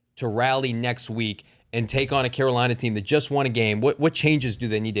do to rally next week and take on a Carolina team that just won a game? What changes do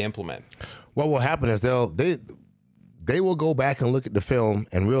they need to implement? What will happen is they will go back and look at the film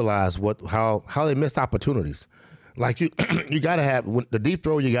and realize how they missed opportunities. Like you got to have the deep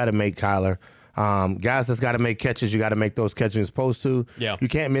throw. You got to make Kyler. Guys that's got to make catches, you got to make those catches you're supposed to. Yeah. You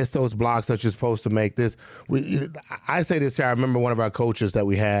can't miss those blocks that you're supposed to make. I say this here. I remember one of our coaches that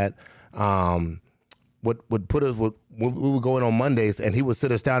we had would put us when we were going on Mondays, and he would sit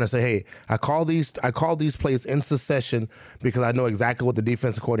us down and say, "Hey, I call these plays in succession because I know exactly what the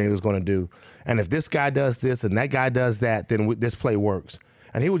defensive coordinator is going to do. And if this guy does this and that guy does that, then this play works."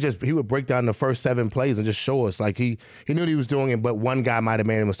 And he would break down the first 7 plays and just show us like he knew what he was doing it, but one guy might have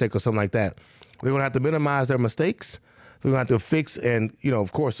made a mistake or something like that. They're going to have to minimize their mistakes. They're going to have to fix and,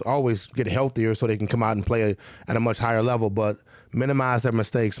 of course, always get healthier so they can come out and play at a much higher level, but minimize their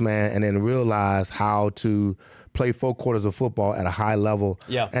mistakes, man, and then realize how to play 4 quarters of football at a high level.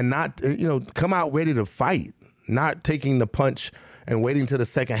 Yeah. And not, come out ready to fight, not taking the punch and waiting till the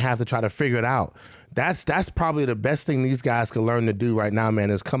second half to try to figure it out. That's probably the best thing these guys can learn to do right now, man,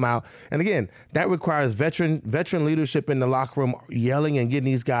 is come out. And again, that requires veteran leadership in the locker room, yelling and getting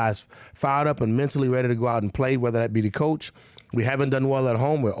these guys fired up and mentally ready to go out and play, whether that be the coach. We haven't done well at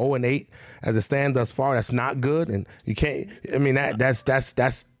home. We're 0-8 as it stands thus far. That's not good. And you can't,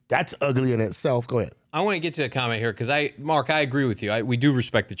 that's ugly in itself. Go ahead. I want to get to a comment here because Mark, I agree with you. We do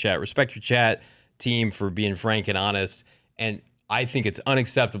respect the chat. Respect your chat team for being frank and honest. And I think it's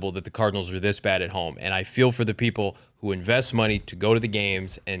unacceptable that the Cardinals are this bad at home. And I feel for the people who invest money to go to the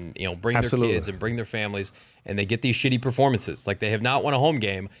games and bring Absolutely. their kids and bring their families, and they get these shitty performances. Like, they have not won a home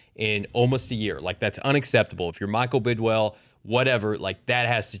game in almost a year. Like, that's unacceptable. If you're Michael Bidwell, whatever, like, that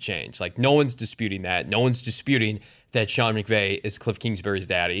has to change. Like, no one's disputing that. No one's disputing that Sean McVay is Cliff Kingsbury's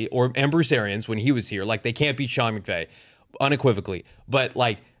daddy and Bruce Arians when he was here. Like, they can't beat Sean McVay unequivocally. But,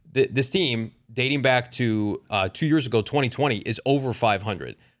 like, this team, dating back to 2 years ago, 2020, is over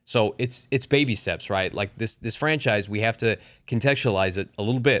 500. So it's baby steps, right? Like, this franchise, we have to contextualize it a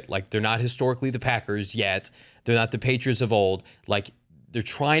little bit. Like, they're not historically the Packers yet. They're not the Patriots of old. Like, they're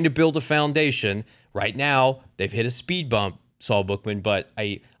trying to build a foundation. Right now, they've hit a speed bump, Saul Bookman, but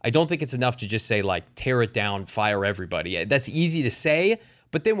I don't think it's enough to just say, like, tear it down, fire everybody. That's easy to say.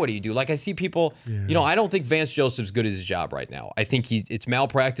 But then what do you do? Like, I see people, I don't think Vance Joseph's good at his job right now. I think it's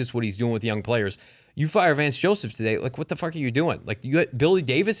malpractice what he's doing with young players. You fire Vance Joseph today, like, what the fuck are you doing? Like, you got Billy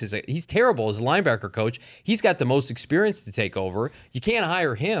Davis, he's terrible as a linebacker coach. He's got the most experience to take over. You can't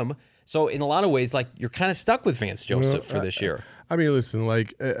hire him. So in a lot of ways, like, you're kind of stuck with Vance Joseph for this year. I mean, listen,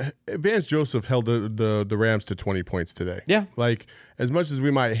 like, Vance Joseph held the Rams to 20 points today. Yeah. Like, as much as we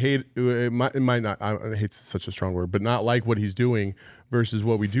might hate, it might not, I hate such a strong word, but not like what he's doing versus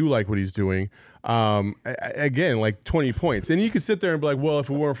what we do like what he's doing. Again, like 20 points. And you could sit there and be like, well, if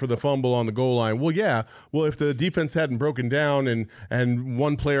it weren't for the fumble on the goal line, well, yeah. Well, if the defense hadn't broken down and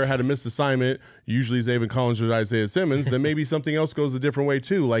one player had a missed assignment, usually Zaven Collins or Isaiah Simmons, then maybe something else goes a different way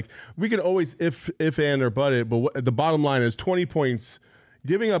too. Like, we could always if and or but it, but the bottom line is 20 points.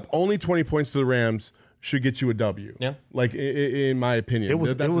 Giving up only 20 points to the Rams should get you a W. Yeah. Like, in my opinion.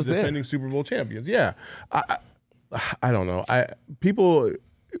 That's the defending Super Bowl champions. Yeah. I don't know.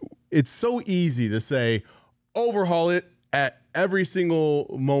 It's so easy to say, overhaul it at every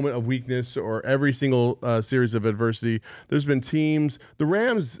single moment of weakness or every single series of adversity. There's been teams, the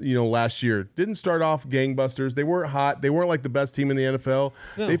Rams, last year didn't start off gangbusters. They weren't hot. They weren't like the best team in the NFL.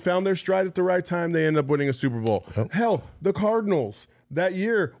 No. They found their stride at the right time. They ended up winning a Super Bowl. Oh. Hell, the Cardinals. That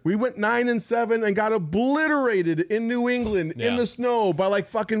year, we went 9-7 and got obliterated in New England in the snow by like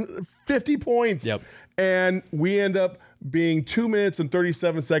fucking 50 points. Yep. And we end up being 2 minutes and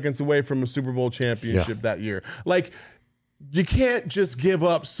 37 seconds away from a Super Bowl championship that year. Like, you can't just give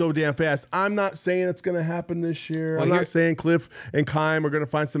up so damn fast. I'm not saying it's going to happen this year. I'm not saying Cliff and Keim are going to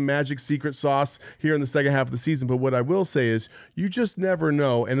find some magic secret sauce here in the second half of the season. But what I will say is you just never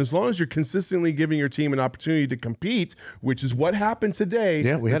know. And as long as you're consistently giving your team an opportunity to compete, which is what happened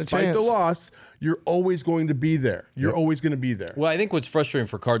today, we had despite a chance. the loss, you're always going to be there. You're always going to be there. Well, I think what's frustrating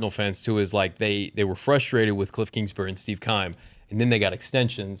for Cardinal fans, too, is like they were frustrated with Cliff Kingsbury and Steve Keim, and then they got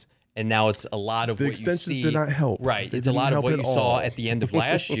extensions. And now it's a lot of what you see. The extensions did not help. Right. It's a lot of what you saw at the end of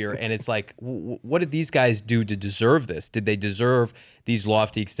last year. And it's like, what did these guys do to deserve this? Did they deserve these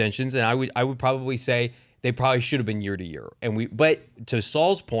lofty extensions? And I would probably say they probably should have been year to year. But to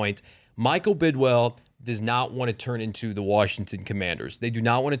Saul's point, Michael Bidwell does not want to turn into the Washington Commanders. They do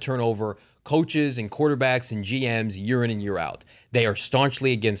not want to turn over coaches and quarterbacks and GMs year in and year out. They are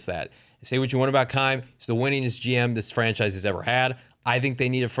staunchly against that. Say what you want about Keim. He's the winningest GM this franchise has ever had. I think they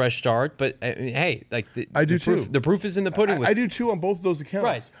need a fresh start, but hey, like I do too. The proof is in the pudding. I do too on both of those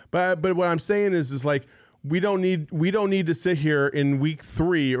accounts. Right. But what I'm saying is like we don't need to sit here in week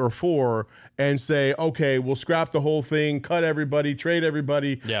 3 or 4 and say, okay, we'll scrap the whole thing, cut everybody, trade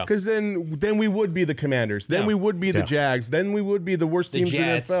everybody. Yeah. Because then we would be the Commanders. Then we would be the Jags. Then we would be the worst teams in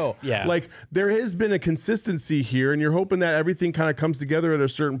the NFL. Yeah. Like there has been a consistency here, and you're hoping that everything kind of comes together at a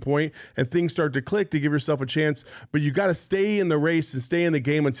certain point and things start to click to give yourself a chance. But you got to stay in the race and stay in the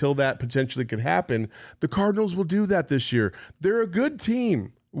game until that potentially could happen. The Cardinals will do that this year. They're a good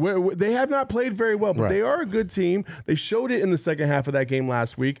team. They have not played very well, but they are a good team. They showed it in the second half of that game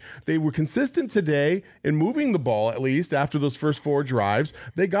last week. They were consistent today in moving the ball, at least after those first 4 drives.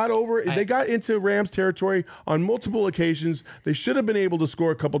 They got into Rams territory on multiple occasions. They should have been able to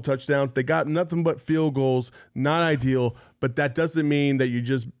score a couple touchdowns. They got nothing but field goals. Not ideal, but that doesn't mean that you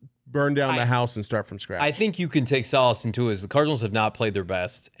just burn down the house and start from scratch. I think you can take solace into it. The Cardinals have not played their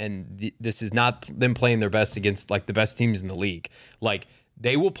best, and this is not them playing their best against like the best teams in the league. Like,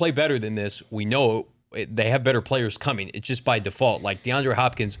 they will play better than this. We know they have better players coming. It's just by default. Like DeAndre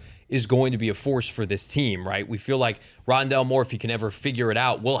Hopkins is going to be a force for this team, right? We feel like Rondale Moore, if he can ever figure it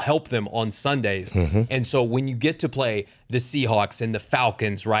out, will help them on Sundays. Mm-hmm. And so when you get to play the Seahawks and the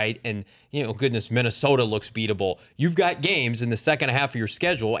Falcons, right? And, goodness, Minnesota looks beatable. You've got games in the second half of your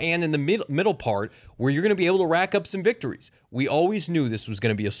schedule and in the middle part where you're going to be able to rack up some victories. We always knew this was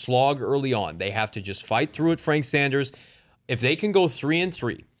going to be a slog early on. They have to just fight through it, Frank Sanders. If they can go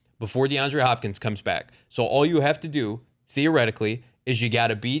 3-3 before DeAndre Hopkins comes back, so all you have to do, theoretically, is you got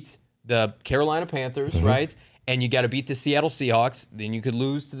to beat the Carolina Panthers, right? And you got to beat the Seattle Seahawks. Then you could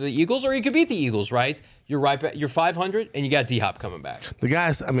lose to the Eagles, or you could beat the Eagles, right? You're right back. You're 500, and you got D-Hop coming back. The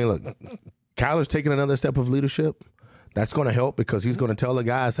guys, I mean, look, Kyler's taking another step of leadership. That's going to help because he's going to tell the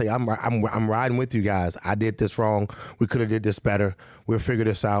guys, hey, I'm riding with you guys. I did this wrong. We could have did this better. We'll figure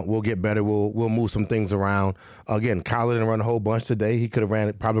this out. We'll get better. We'll move some things around. Again, Kyler didn't run a whole bunch today. He could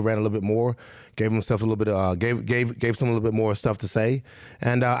have probably ran a little bit more. Gave himself a little bit of gave some a little bit more stuff to say.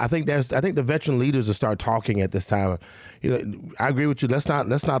 And I think the veteran leaders will start talking at this time. I agree with you. Let's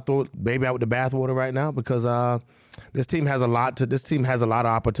not throw baby out with the bathwater right now because this team has a lot of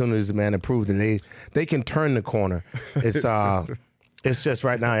opportunities, man, to prove that they can turn the corner. It's just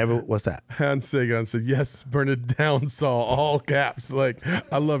right now. What's that? Hans Sagan said, "Yes, burn it down, Saul." All caps. Like,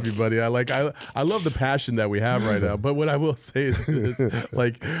 I love you, buddy. I love the passion that we have right now. But what I will say is this: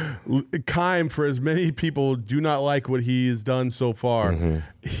 like, Keim, for as many people do not like what he's done so far,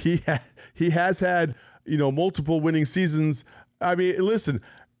 he has had multiple winning seasons. I mean, listen.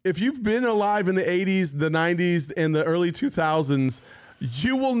 If you've been alive in the 80s, the 90s, and the early 2000s,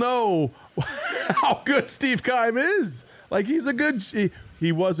 you will know how good Steve Keim is. Like, he was a good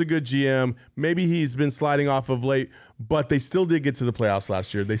GM. Maybe he's been sliding off of late, but they still did get to the playoffs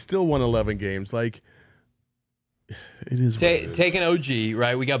last year. They still won 11 games. Like, it is Take an OG,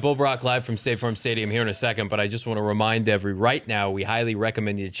 right? We got Bo Brock live from State Farm Stadium here in a second, but I just want to remind right now, we highly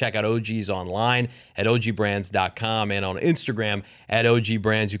recommend you to check out OGs online at ogbrands.com and on Instagram at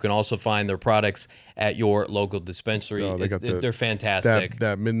OGBrands. You can also find their products at your local dispensary. They're fantastic.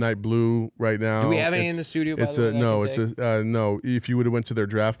 That Midnight Blue right now. Do we have any in the studio? No. If you would have went to their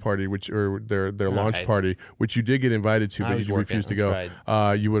draft party, or their launch party, which you did get invited to, but you refused to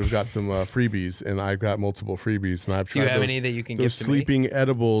go, you would have got some freebies, and I got multiple freebies, and I've tried. Do you have any that you can give to me? Sleeping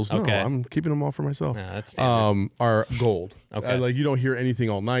edibles. Okay. No, I'm keeping them all for myself. No, that's standard. Are gold. Okay. You don't hear anything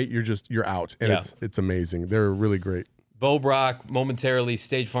all night. You're out, and it's amazing. They're really great. Bo Brock, momentarily,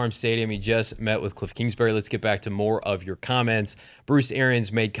 State Farm Stadium. He just met with Cliff Kingsbury. Let's get back to more of your comments. Bruce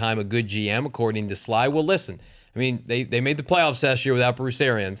Arians made Keim a good GM, according to Sly. Well, listen, I mean, they made the playoffs last year without Bruce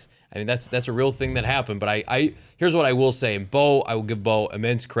Arians. I mean, that's a real thing that happened. But I here's what I will say. And I will give Bo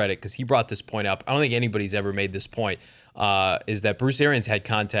immense credit because he brought this point up. I don't think anybody's ever made this point, is that Bruce Arians had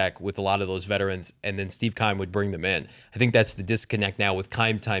contact with a lot of those veterans, and then Steve Keim would bring them in. I think that's the disconnect now with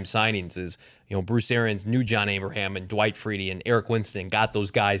Keim time signings is, Bruce Arians knew John Abraham and Dwight Freeney and Eric Winston, got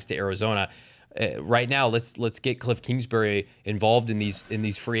those guys to Arizona. Right now, let's get Cliff Kingsbury involved in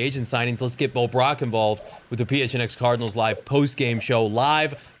these free agent signings. Let's get Bo Brock involved with the PHNX Cardinals Live post-game show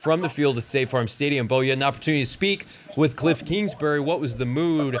live from the field at State Farm Stadium. Bo, you had an opportunity to speak with Cliff Kingsbury. What was the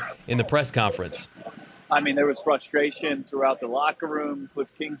mood in the press conference? I mean, there was frustration throughout the locker room. Cliff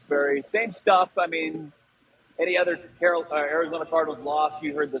Kingsbury, same stuff. I mean, any other Arizona Cardinals loss,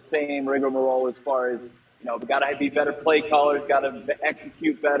 you heard the same rigmarole as far as, we got to be better play callers, got to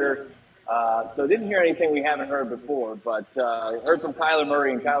execute better. So didn't hear anything we haven't heard before, but heard from Kyler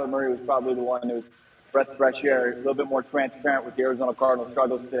Murray, and Kyler Murray was probably the one who was breath of fresh air, a little bit more transparent with the Arizona Cardinals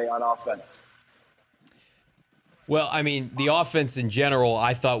struggles today on offense. Well, I mean, the offense in general,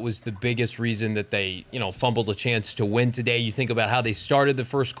 I thought was the biggest reason that they, fumbled a chance to win today. You think about how they started the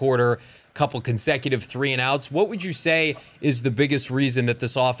first quarter, couple consecutive 3-and-outs. What would you say is the biggest reason that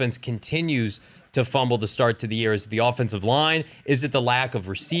this offense continues to fumble the start to the year? Is it the offensive line? Is it the lack of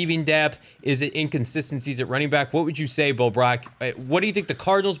receiving depth? Is it inconsistencies at running back? What would you say, Bo Brack? What do you think the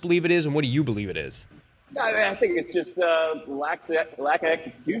Cardinals believe it is, and what do you believe it is? I think it's just lack of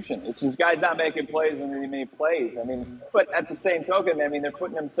execution. It's just guys not making plays when they make plays. But at the same token, they're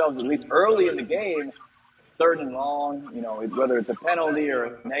putting themselves, at least early in the game, 3rd and long, whether it's a penalty or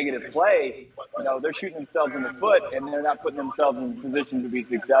a negative play, they're shooting themselves in the foot, and they're not putting themselves in position to be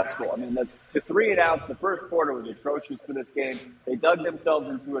successful. The 3-and-outs, the first quarter was atrocious for this game. They dug themselves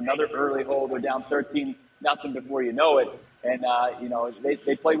into another early hole. They're down 13-0 before you know it. And,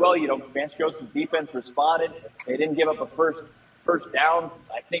 they played well. Vance Joseph's defense responded. They didn't give up a first down,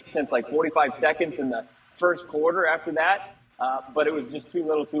 I think, since like 45 seconds in the first quarter after that. But it was just too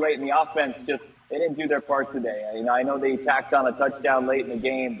little too late. And the offense they didn't do their part today. I know they tacked on a touchdown late in the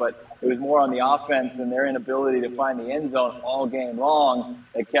game, but it was more on the offense and their inability to find the end zone all game long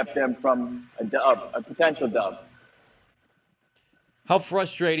that kept them from a potential dub. How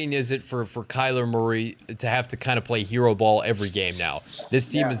frustrating is it for Kyler Murray to have to kind of play hero ball every game now? This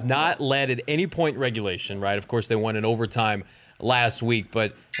team has not led at any point in regulation, right? Of course, they won in overtime last week,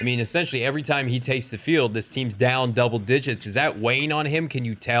 but essentially every time he takes the field, this team's down double digits. Is that weighing on him? Can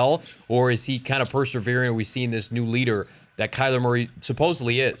you tell? Or is he kind of persevering? Are we seeing this new leader that Kyler Murray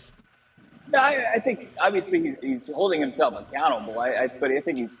supposedly is? I think obviously he's holding himself accountable. But I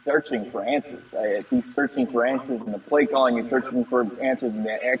think he's searching for answers. He's searching for answers in the play calling. He's searching for answers in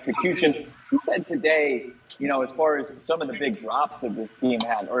the execution. He said today, as far as some of the big drops that this team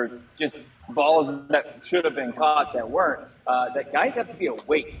had, or just balls that should have been caught that weren't, that guys have to be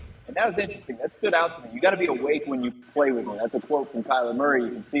awake. And that was interesting. That stood out to me. You got to be awake when you play with me. That's a quote from Kyler Murray.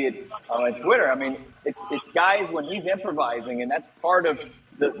 You can see it on Twitter. It's guys when he's improvising, and that's part of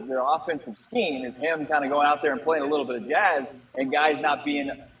their offensive scheme is him kind of going out there and playing a little bit of jazz, and guys not being,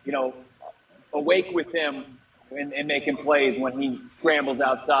 awake with him and making plays when he scrambles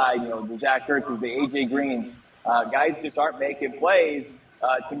outside. The Zach Ertz's, the AJ Greens, guys just aren't making plays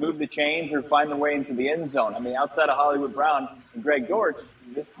to move the chains or find their way into the end zone. Outside of Hollywood Brown and Greg Dortch,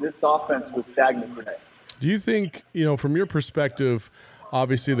 this offense was stagnant today. Do you think, from your perspective,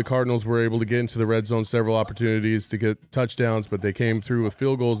 obviously the Cardinals were able to get into the red zone several opportunities to get touchdowns, but they came through with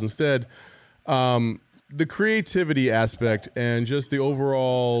field goals instead. The creativity aspect and just the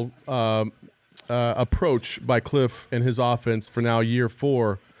overall approach by Cliff and his offense for now year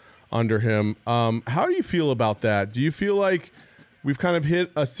 4 under him, how do you feel about that? Do you feel like we've kind of hit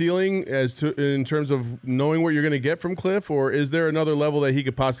a ceiling in terms of knowing what you're going to get from Cliff, or is there another level that he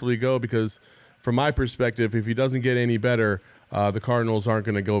could possibly go? Because from my perspective, if he doesn't get any better, the Cardinals aren't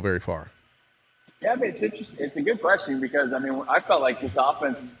going to go very far. Yeah, it's interesting. It's a good question because, I felt like this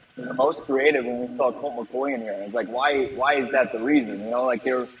offense was the most creative when we saw Colt McCoy in here. It's like, why is that the reason? They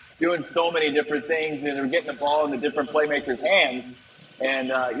were doing so many different things and they were getting the ball in the different playmakers' hands.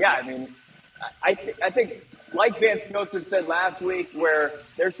 And, I think like Vance Joseph said last week, where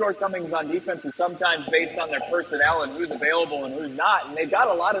their shortcomings on defense are sometimes based on their personnel and who's available and who's not. And they've got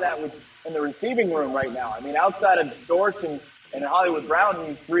a lot of that in the receiving room right now. Outside of Dortch and Hollywood Brown in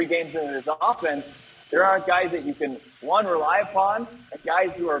these 3 games into this offense, there aren't guys that you can, one, rely upon and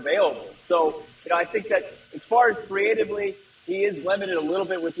guys who are available. So, I think that as far as creatively, he is limited a little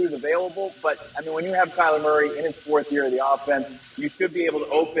bit with who's available. But, when you have Kyler Murray in his 4th year of the offense, you should be able to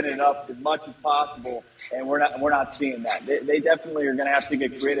open it up as much as possible. And we're not seeing that. They definitely are going to have to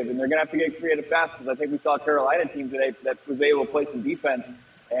get creative. And they're going to have to get creative fast because I think we saw a Carolina team today that was able to play some defense.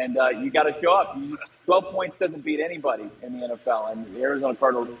 And you got to show up. 12 points doesn't beat anybody in the NFL. And the Arizona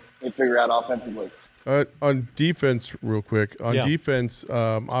Cardinals, they figure out offensively. On defense, real quick. Defense,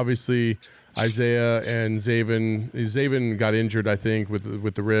 obviously – Isaiah and Zaven got injured, I think,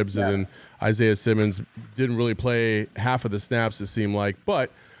 with the ribs, and then Isaiah Simmons didn't really play half of the snaps, it seemed like.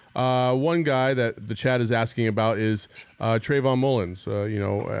 But one guy that the chat is asking about is Trayvon Mullins.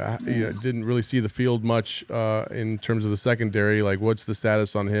 Didn't really see the field much in terms of the secondary. Like, what's the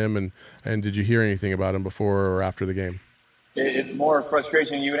status on him, and did you hear anything about him before or after the game? It's more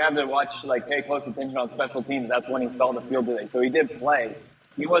frustration. You would have to watch, pay close attention on special teams. That's when he saw the field today. So he did play.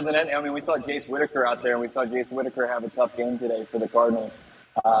 He wasn't in. We saw Jace Whitaker out there, and we saw Jace Whitaker have a tough game today for the Cardinals.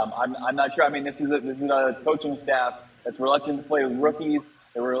 I'm not sure. This is a coaching staff that's reluctant to play with rookies.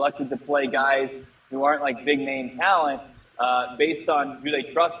 They were reluctant to play guys who aren't like big name talent based on do they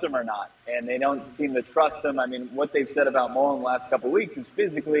trust him or not. And they don't seem to trust him. I mean, what they've said about Mullen the last couple of weeks is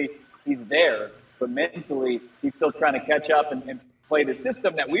physically he's there, but mentally he's still trying to catch up and play the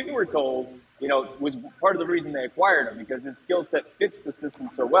system that we were told, was part of the reason they acquired him, because his skill set fits the system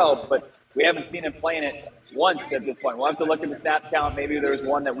so well. But we haven't seen him playing it once at this point. We'll have to look at the snap count. Maybe there was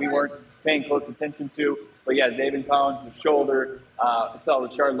one that we weren't paying close attention to. But yeah, David Collins with shoulder. I saw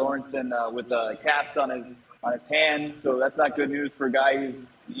Rashard Lawrenson with a cast on his hand. So that's not good news for a guy who's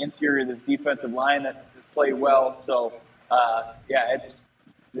the interior of this defensive line that has played well. So it's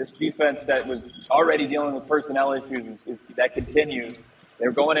this defense that was already dealing with personnel issues that continues.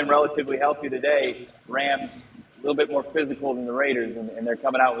 They're going in relatively healthy today. Rams a little bit more physical than the Raiders, and they're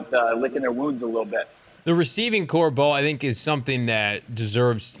coming out with licking their wounds a little bit. The receiving core, Bo, I think is something that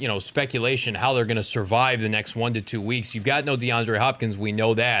deserves, speculation, how they're going to survive the next 1 to 2 weeks. You've got no DeAndre Hopkins, we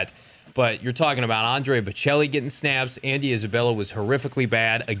know that. But you're talking about Andre Bocelli getting snaps. Andy Isabella was horrifically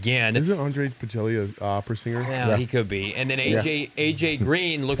bad again. Isn't Andre Bocelli a opera singer? Yeah, he could be. And then AJ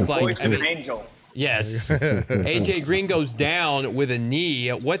Green looks like voice of an angel. Yes. AJ Green goes down with a knee.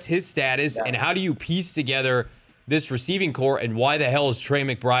 What's his status, and how do you piece together this receiving core, and why the hell is Trey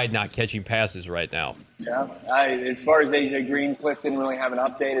McBride not catching passes right now? Yeah, as far as AJ Green, Cliff didn't really have an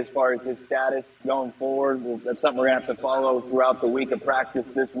update as far as his status going forward. Well, that's something we're going to have to follow throughout the week of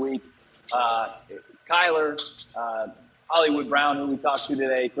practice this week. Kyler, Hollywood Brown, who we talked to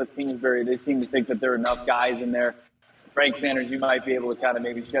today, Cliff Kingsbury, they seem to think that there are enough guys in there. Frank Sanders, you might be able to kind of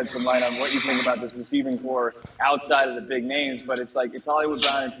maybe shed some light on what you think about this receiving core outside of the big names. But it's Hollywood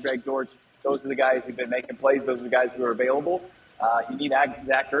Brown, it's Greg Dortch. Those are the guys who've been making plays. Those are the guys who are available. You need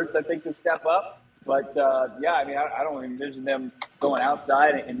Zach Ertz, I think, to step up. But, I don't envision them going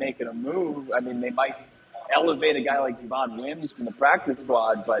outside and making a move. I mean, they might elevate a guy like Javon Wims from the practice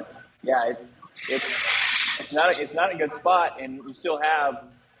squad. But, yeah, it's not a good spot. And you still have,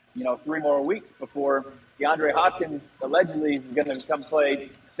 3 more weeks before DeAndre Hopkins allegedly is going to come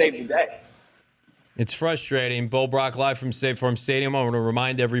play save the day. It's frustrating. Bo Brock live from State Farm Stadium. I want to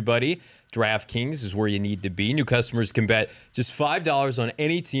remind everybody, DraftKings is where you need to be. New customers can bet just $5 on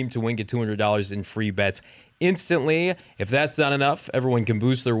any team to win, get $200 in free bets instantly. If that's not enough, everyone can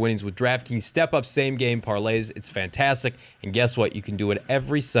boost their winnings with DraftKings step-up same-game parlays. It's fantastic. And guess what? You can do it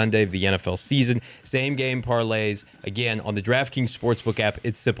every Sunday of the NFL season. Same-game parlays, again, on the DraftKings Sportsbook app.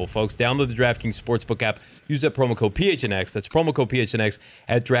 It's simple, folks. Download the DraftKings Sportsbook app. Use that promo code PHNX. That's promo code PHNX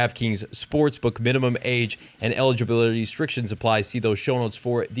at DraftKings Sportsbook. Minimum age and eligibility restrictions apply. See those show notes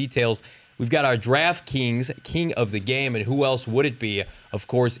for details. We've got our DraftKings King of the Game, and who else would it be? Of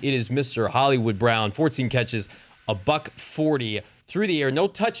course, it is Mr. Hollywood Brown. 14 catches, $140 through the air. No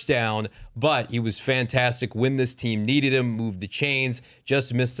touchdown, but he was fantastic when this team needed him. Moved the chains,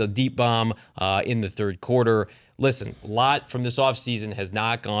 just missed a deep bomb in the third quarter. Listen, a lot from this offseason has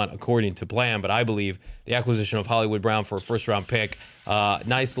not gone according to plan, but I believe the acquisition of Hollywood Brown for a first-round pick,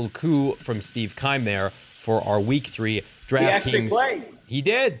 nice little coup from Steve Keim there for our Week 3 DraftKings. He actually played. He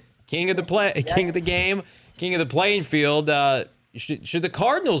did. King of the game, king of the playing field. Should the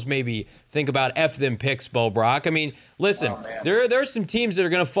Cardinals maybe think about F them picks, Bo Brock? I mean, listen, there are some teams that are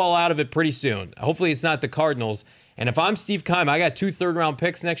going to fall out of it pretty soon. Hopefully it's not the Cardinals. And if I'm Steve Keim, I got 2 third-round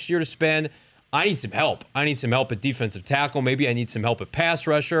picks next year to spend. I need some help. I need some help at defensive tackle. Maybe I need some help at pass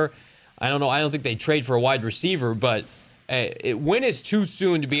rusher. I don't know. I don't think they trade for a wide receiver, but when is too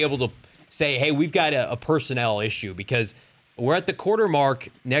soon to be able to say, hey, we've got a personnel issue? Because we're at the quarter mark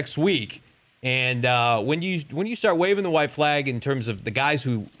next week, and when you start waving the white flag in terms of the guys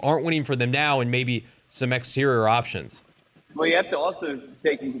who aren't winning for them now and maybe some exterior options. Well, you have to also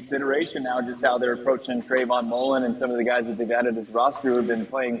take into consideration now just how they're approaching Trayvon Mullen and some of the guys that they've added to this roster who have been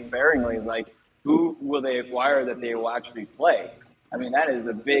playing sparingly. Like, who will they acquire that they will actually play? I mean, that is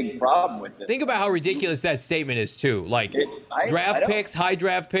a big problem with this. Think about how ridiculous that statement is, too. Like, draft picks, high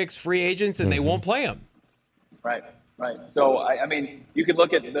draft picks, free agents, and they won't play them. Right. So, I mean, you could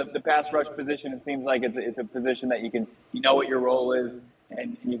look at the pass rush position. It seems like it's a position that you know what your role is,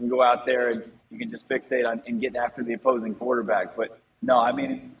 and you can go out there and you can just fixate on and get after the opposing quarterback. But, no, I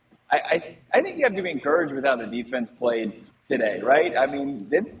mean, I think you have to be encouraged with how the defense played today, right? I mean,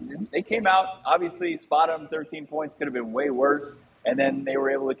 they came out, obviously, spot them, 13 points, could have been way worse. And then they were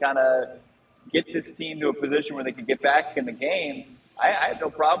able to kind of get this team to a position where they could get back in the game. I have no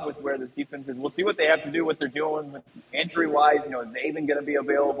problem with where this defense is. We'll see what they have to do, what they're doing with injury-wise. Is Zaven going to be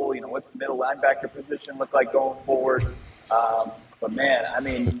available? What's the middle linebacker position look like going forward? But, man, I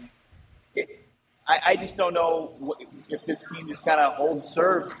mean, I just don't know if this team just kind of holds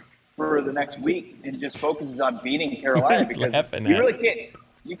serve for the next week and just focuses on beating Carolina, because you really can't.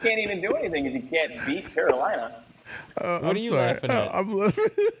 You can't even do anything if you can't beat Carolina. What are you laughing at?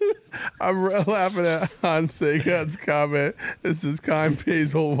 I'm laughing at Hans Sagan's comment. This is Kime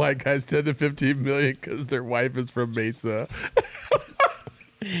pays old white guys 10 to 15 million because their wife is from Mesa.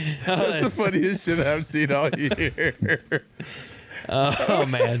 That's the funniest shit I've seen all year. Oh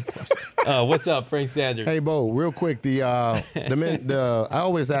man, what's up, Frank Sanders? Hey, Bo, real quick, I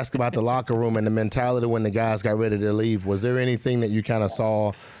always ask about the locker room and the mentality when the guys got ready to leave. Was there anything that you kind of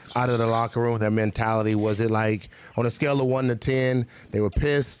saw out of the locker room, their mentality? Was it like on a scale of 1 to 10, they were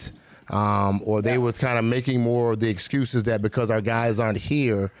pissed, or they was kind of making more of the excuses that because our guys aren't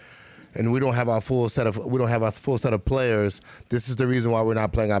here and we don't have our full set of players, this is the reason why we're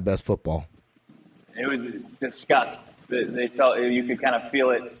not playing our best football? It was disgust. They felt you could kind of feel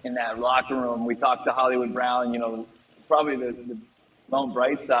it in that locker room. We talked to Hollywood Brown. Probably the lone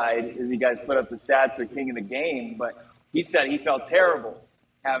bright side is you guys put up the stats of king of the game, but he said he felt terrible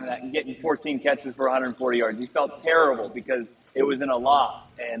having that and getting 14 catches for 140 yards. He felt terrible because it was in a loss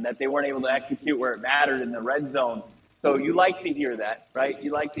and that they weren't able to execute where it mattered in the red zone. So you like to hear that, right?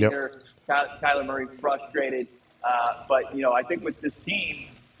 You like to hear Kyler Murray frustrated. But I think with this team,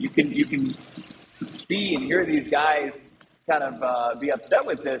 you can see and hear these guys kind of be upset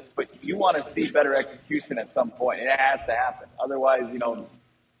with this, but you want to see better execution at some point. It has to happen. Otherwise,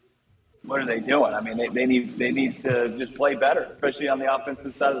 what are they doing? I mean, they need to just play better, especially on the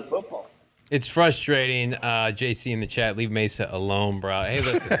offensive side of the football. It's frustrating. JC in the chat, leave Mesa alone, bro. Hey,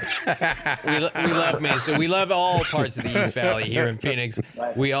 listen, we love Mesa. We love all parts of the East Valley here in Phoenix.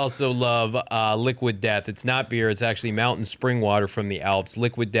 Right. We also love Liquid Death. It's not beer. It's actually mountain spring water from the Alps.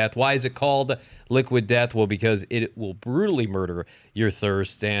 Liquid Death. Why is it called Liquid Death? Well, because it will brutally murder your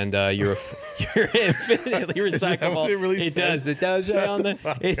thirst, and you're infinitely recyclable. It does. It does say on the.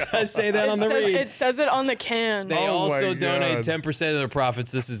 It does say that on the read. It says it on the can. They also donate 10% of their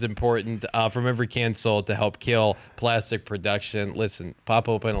profits. This is important from every can sold to help kill plastic production. Listen, pop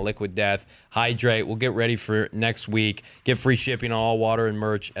open a Liquid Death, hydrate. We'll get ready for next week. Get free shipping on all water and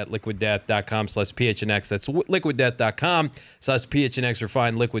merch at liquiddeath.com/PHNX. That's liquiddeath.com/PHNX, or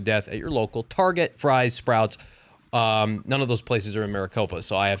find Liquid Death at your local Target, Fry's, Sprouts. None of those places are in Maricopa,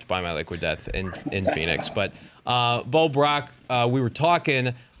 so I have to buy my Liquid Death in Phoenix. But Bo Brock, we were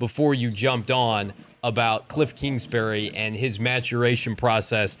talking before you jumped on about Cliff Kingsbury and his maturation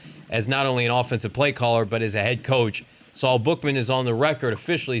process as not only an offensive play caller, but as a head coach. Saul Bookman is on the record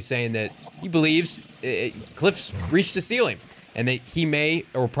officially saying that he believes Cliff's reached a ceiling and that he may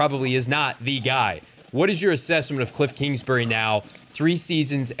or probably is not the guy. What is your assessment of Cliff Kingsbury now, 3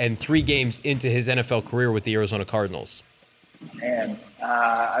 seasons and 3 games into his NFL career with the Arizona Cardinals? Man,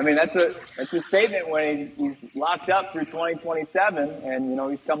 I mean, that's a statement when he's locked up through 2027,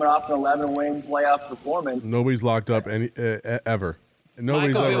 and he's coming off an 11-win playoff performance. Nobody's locked up ever.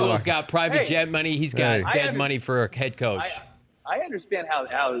 Nobody's Michael ever Bill's locked. got private jet money. He's got dead money for a head coach. I understand how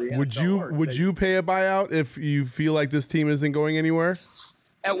the Would works. would you pay a buyout if you feel like this team isn't going anywhere?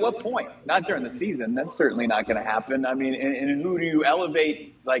 At what point? Not during the season. That's certainly not going to happen. I mean, and who do you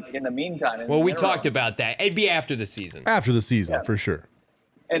elevate, in the meantime? Well, we talked about that. It'd be after the season. After the season, for sure.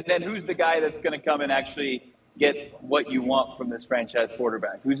 And then who's the guy that's going to come and actually get what you want from this franchise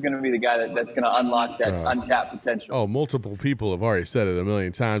quarterback? Who's going to be the guy that's going to unlock that untapped potential? Oh, multiple people have already said it a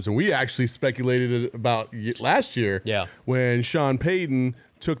million times. And we actually speculated about last year when Sean Payton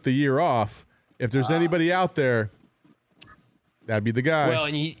took the year off. If there's anybody out there, that'd be the guy. Well,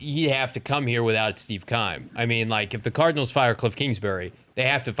 and he'd have to come here without Steve Keim. I mean, if the Cardinals fire Cliff Kingsbury, they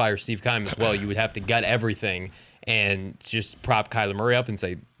have to fire Steve Keim as well. You would have to gut everything and just prop Kyler Murray up and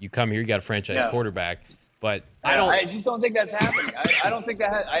say, you come here, you got a franchise quarterback. But I just don't think that's happening. I don't think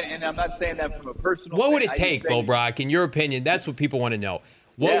that and I'm not saying that from a personal What would it take, Bo Brock, in your opinion? That's what people want to know.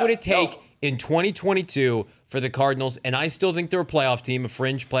 What would it take in 2022 for the Cardinals? And I still think they're a playoff team, a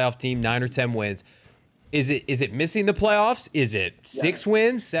fringe playoff team, 9 or 10 wins. Is it missing the playoffs? Is it 6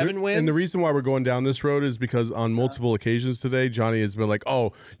 wins, 7 wins? And the reason why we're going down this road is because on multiple occasions today, Johnny has been like,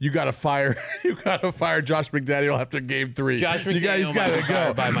 "Oh, you got to fire Josh McDaniel after Game 3. Josh McDaniel, he's got to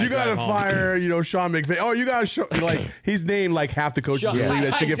go. You got to fire, Sean McVay. Oh, you got to he's named half the coaches in the league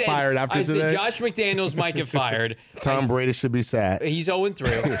that should get fired after today. I said Josh McDaniels might get fired. Tom Brady should be sad. He's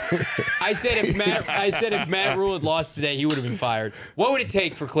 0-3. I said if Matt Rule had lost today, he would have been fired. What would it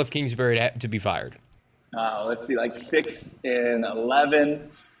take for Cliff Kingsbury to be fired? Let's see, 6-11,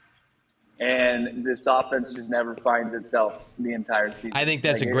 and this offense just never finds itself the entire season. I think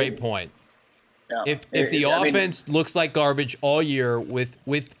that's a great point. Yeah. If the offense looks like garbage all year with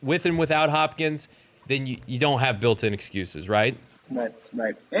and without Hopkins, then you don't have built-in excuses, right?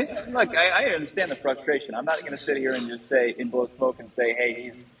 Right. And look, I understand the frustration. I'm not going to sit here and just say, and blow smoke and say,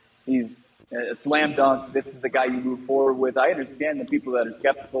 hey, he's a slam dunk. This is the guy you move forward with. I understand the people that are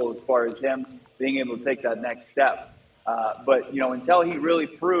skeptical as far as him being able to take that next step. But, until he really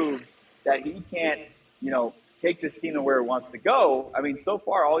proves that he can't, take this team to where it wants to go, I mean, so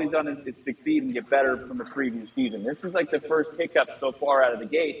far, all he's done is succeed and get better from the previous season. This is like the first hiccup so far out of the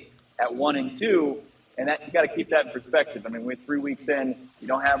gates at 1-2. And that you got to keep that in perspective. I mean, we're 3 weeks in. You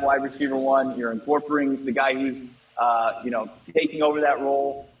don't have wide receiver one. You're incorporating the guy who's, taking over that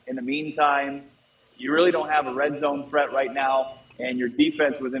role. In the meantime, you really don't have a red zone threat right now, and your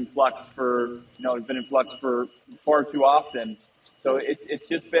defense was in flux has been in flux for far too often. So it's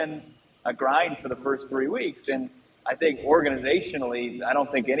just been a grind for the first 3 weeks. And I think organizationally, I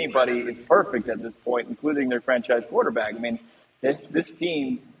don't think anybody is perfect at this point, including their franchise quarterback. I mean, this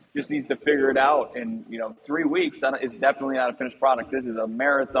team just needs to figure it out. And, 3 weeks is definitely not a finished product. This is a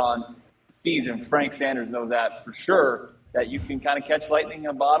marathon season. Frank Sanders knows that for sure, that you can kind of catch lightning in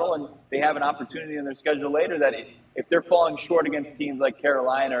a bottle, and they have an opportunity in their schedule later that if they're falling short against teams like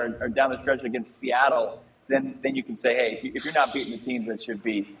Carolina or down the stretch against Seattle, then you can say, hey, if you're not beating the teams that should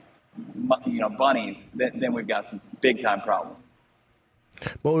be, bunnies, then we've got some big-time problems.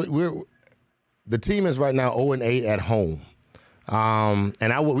 Well, the team is right now 0-8 at home.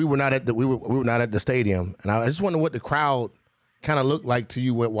 We were not at the stadium, and I just wonder what the crowd kind of looked like to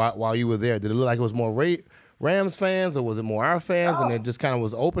you while you were there. Did it look like it was more Rams fans, or was it more our fans, and it just kind of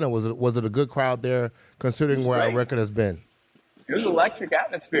was open, or was it a good crowd there considering where our record has been? It was electric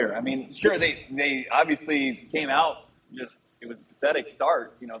atmosphere. I mean, sure, they obviously came out it was a pathetic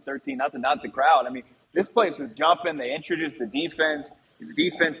start, 13-0, not the crowd. I mean, this place was jumping. They introduced the defense. The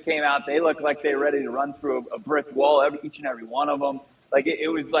defense came out. They looked like they were ready to run through a brick wall, each and every one of them. Like, it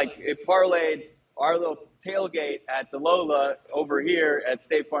was like it parlayed our little tailgate at the Lola over here at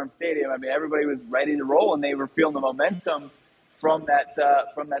State Farm Stadium. I mean, everybody was ready to roll, and they were feeling the momentum from that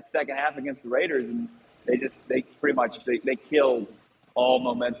second half against the Raiders. And they pretty much killed all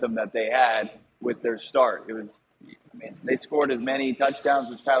momentum that they had with their start. They scored as many touchdowns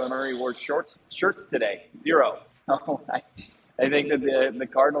as Kyler Murray wore shirts today. 0. I think that the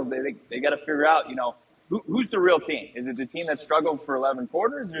Cardinals, they got to figure out, who's the real team? Is it the team that struggled for 11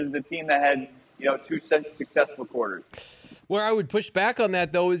 quarters, or is it the team that had, 2 successful quarters? Where I would push back on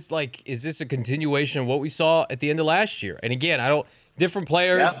that, though, is this a continuation of what we saw at the end of last year? And again, different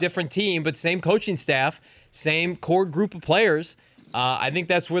players, different team, but same coaching staff, same core group of players. I think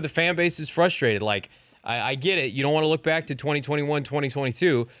that's where the fan base is frustrated. I get it. You don't want to look back to 2021,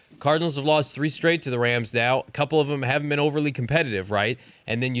 2022. Cardinals have lost 3 straight to the Rams now. A couple of them haven't been overly competitive, right?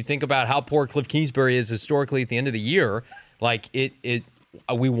 And then you think about how poor Cliff Kingsbury is historically at the end of the year.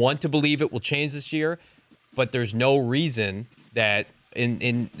 We want to believe it will change this year, but there's no reason that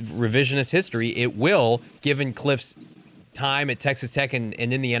in revisionist history it will, given Cliff's time at Texas Tech and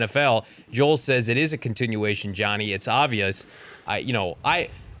in the NFL. Joel says it is a continuation, Johnny. It's obvious. I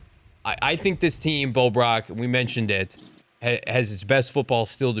think this team, Bo Brock, we mentioned it, has its best football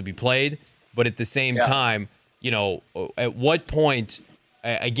still to be played. But at the same time, at what point,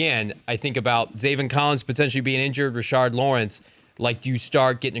 again, I think about Zaven Collins potentially being injured, Rashard Lawrence, do you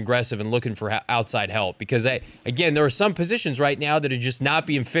start getting aggressive and looking for outside help? Because, again, there are some positions right now that are just not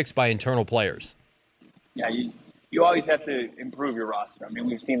being fixed by internal players. Yeah, you always have to improve your roster. I mean,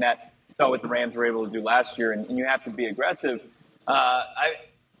 we've seen that. We saw what the Rams were able to do last year, and you have to be aggressive.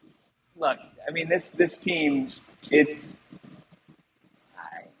 This team,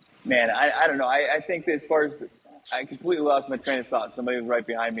 I don't know. I think that as far as I completely lost my train of thought. Somebody was right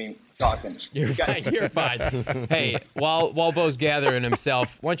behind me talking. You're fine. You're fine. Hey, while Bo's gathering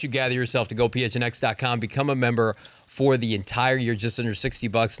himself, why don't you gather yourself to gophnx.com, become a member for the entire year, just under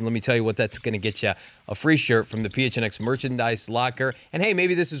 $60. And let me tell you what that's going to get you: a free shirt from the PHNX merchandise locker. And hey,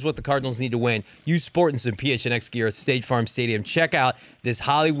 maybe this is what the Cardinals need to win. You sporting some PHNX gear at State Farm Stadium. Check out this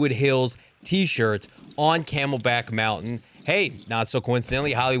Hollywood Hills t-shirt on Camelback Mountain. Hey, not so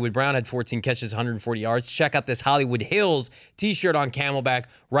coincidentally, Hollywood Brown had 14 catches, 140 yards. Check out this Hollywood Hills t-shirt on Camelback.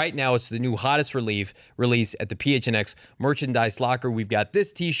 Right now, it's the new hottest release at the PHNX merchandise locker. We've got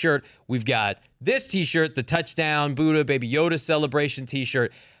this t-shirt. We've got this t-shirt, the Touchdown Buddha Baby Yoda celebration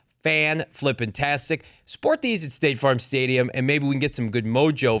t-shirt. Fan-flippin-tastic. Sport these at State Farm Stadium, and maybe we can get some good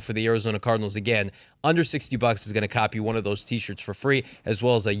mojo for the Arizona Cardinals again. Under $60 is going to copy one of those t-shirts for free, as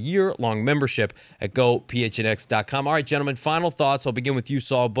well as a year-long membership at gophnx.com. All right, gentlemen, final thoughts. I'll begin with you,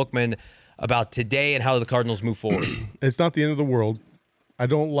 Saul Bookman, about today and how the Cardinals move forward. It's not the end of the world. I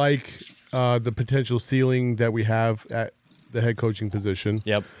don't like the potential ceiling that we have at the head coaching position.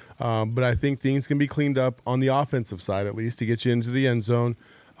 Yep. But I think things can be cleaned up on the offensive side, at least, to get you into the end zone.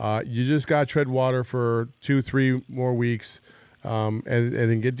 You just got to tread water for 2-3 more weeks, and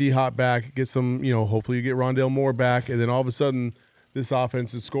then get D-Hop back, get some, hopefully you get Rondale Moore back, and then all of a sudden this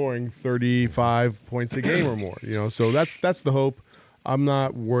offense is scoring 35 points a game or more. So that's the hope. I'm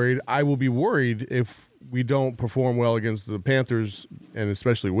not worried. I will be worried if we don't perform well against the Panthers, and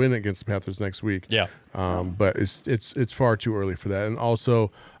especially win against the Panthers next week. Yeah. But it's far too early for that. And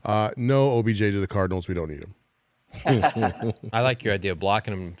also, no OBJ to the Cardinals. We don't need him. I like your idea of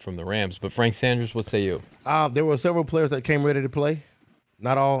blocking him from the Rams. But Frank Sanders, what say you? There were several players that came ready to play.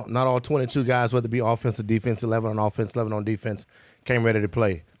 Not all 22 guys, whether it be offensive, defensive, 11 on offense, 11 on defense, came ready to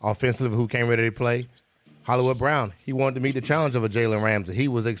play. Offensively, who came ready to play? Hollywood Brown. He wanted to meet the challenge of a Jalen Ramsey. He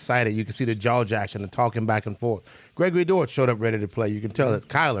was excited. You can see the jaw jacking, the talking back and forth. Gregory Dortch showed up ready to play. You can tell it.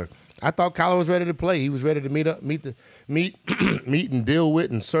 Kyler. I thought Kyler was ready to play. He was ready to meet and deal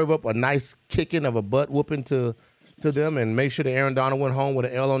with and serve up a nice kicking of a butt whooping to them and make sure that Aaron Donald went home with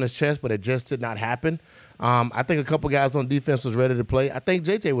an L on his chest, but it just did not happen. I think a couple guys on defense was ready to play. I think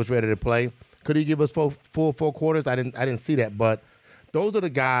JJ was ready to play. Could he give us full 4 quarters? I didn't see that, but those are the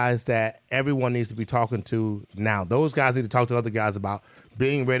guys that everyone needs to be talking to now. Those guys need to talk to other guys about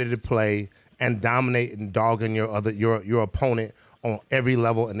being ready to play and dominate and dogging your opponent on every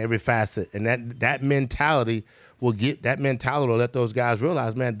level and every facet. And that mentality will let those guys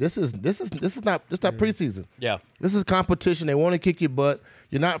realize, man, this is not preseason. Yeah. This is competition. They want to kick your butt.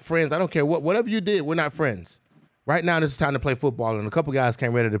 You're not friends. I don't care whatever you did, we're not friends. Right now, this is time to play football. And a couple guys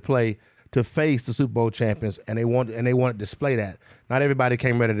came ready to play to face the Super Bowl champions, and they want to display that. Not everybody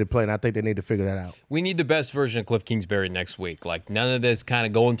came ready to play, and I think they need to figure that out. We need the best version of Cliff Kingsbury next week. Like, none of this kind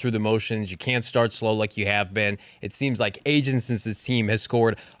of going through the motions. You can't start slow like you have been. It seems like ages since this team has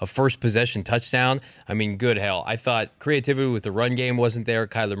scored a first possession touchdown. I mean, good hell. I thought creativity with the run game wasn't there.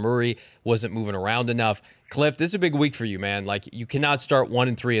 Kyler Murray wasn't moving around enough. Cliff, this is a big week for you, man. Like, you cannot start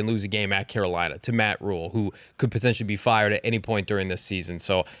 1-3 and lose a game at Carolina to Matt Rule, who could potentially be fired at any point during this season.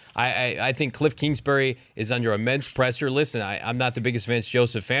 So I think Cliff Kingsbury is under immense pressure. Listen, I'm not the biggest Vance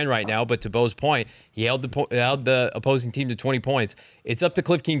Joseph fan right now, but to Bo's point, he held the opposing team to 20 points. It's up to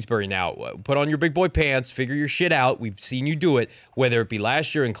Cliff Kingsbury now. Put on your big boy pants, figure your shit out. We've seen you do it, whether it be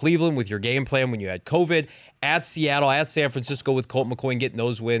last year in Cleveland with your game plan when you had COVID, at Seattle, at San Francisco with Colt McCoy and getting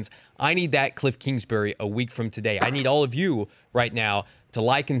those wins. I need that Cliff Kingsbury a week from today. I need all of you right now to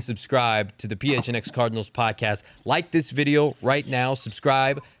like and subscribe to the PHNX Cardinals podcast. Like this video right now.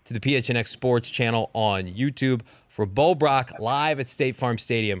 Subscribe to the PHNX Sports channel on YouTube. For Bo Brock, live at State Farm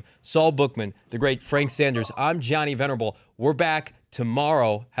Stadium, Saul Bookman, the great Frank Sanders, I'm Johnny Venerable. We're back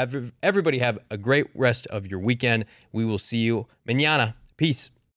tomorrow. Everybody have a great rest of your weekend. We will see you mañana. Peace.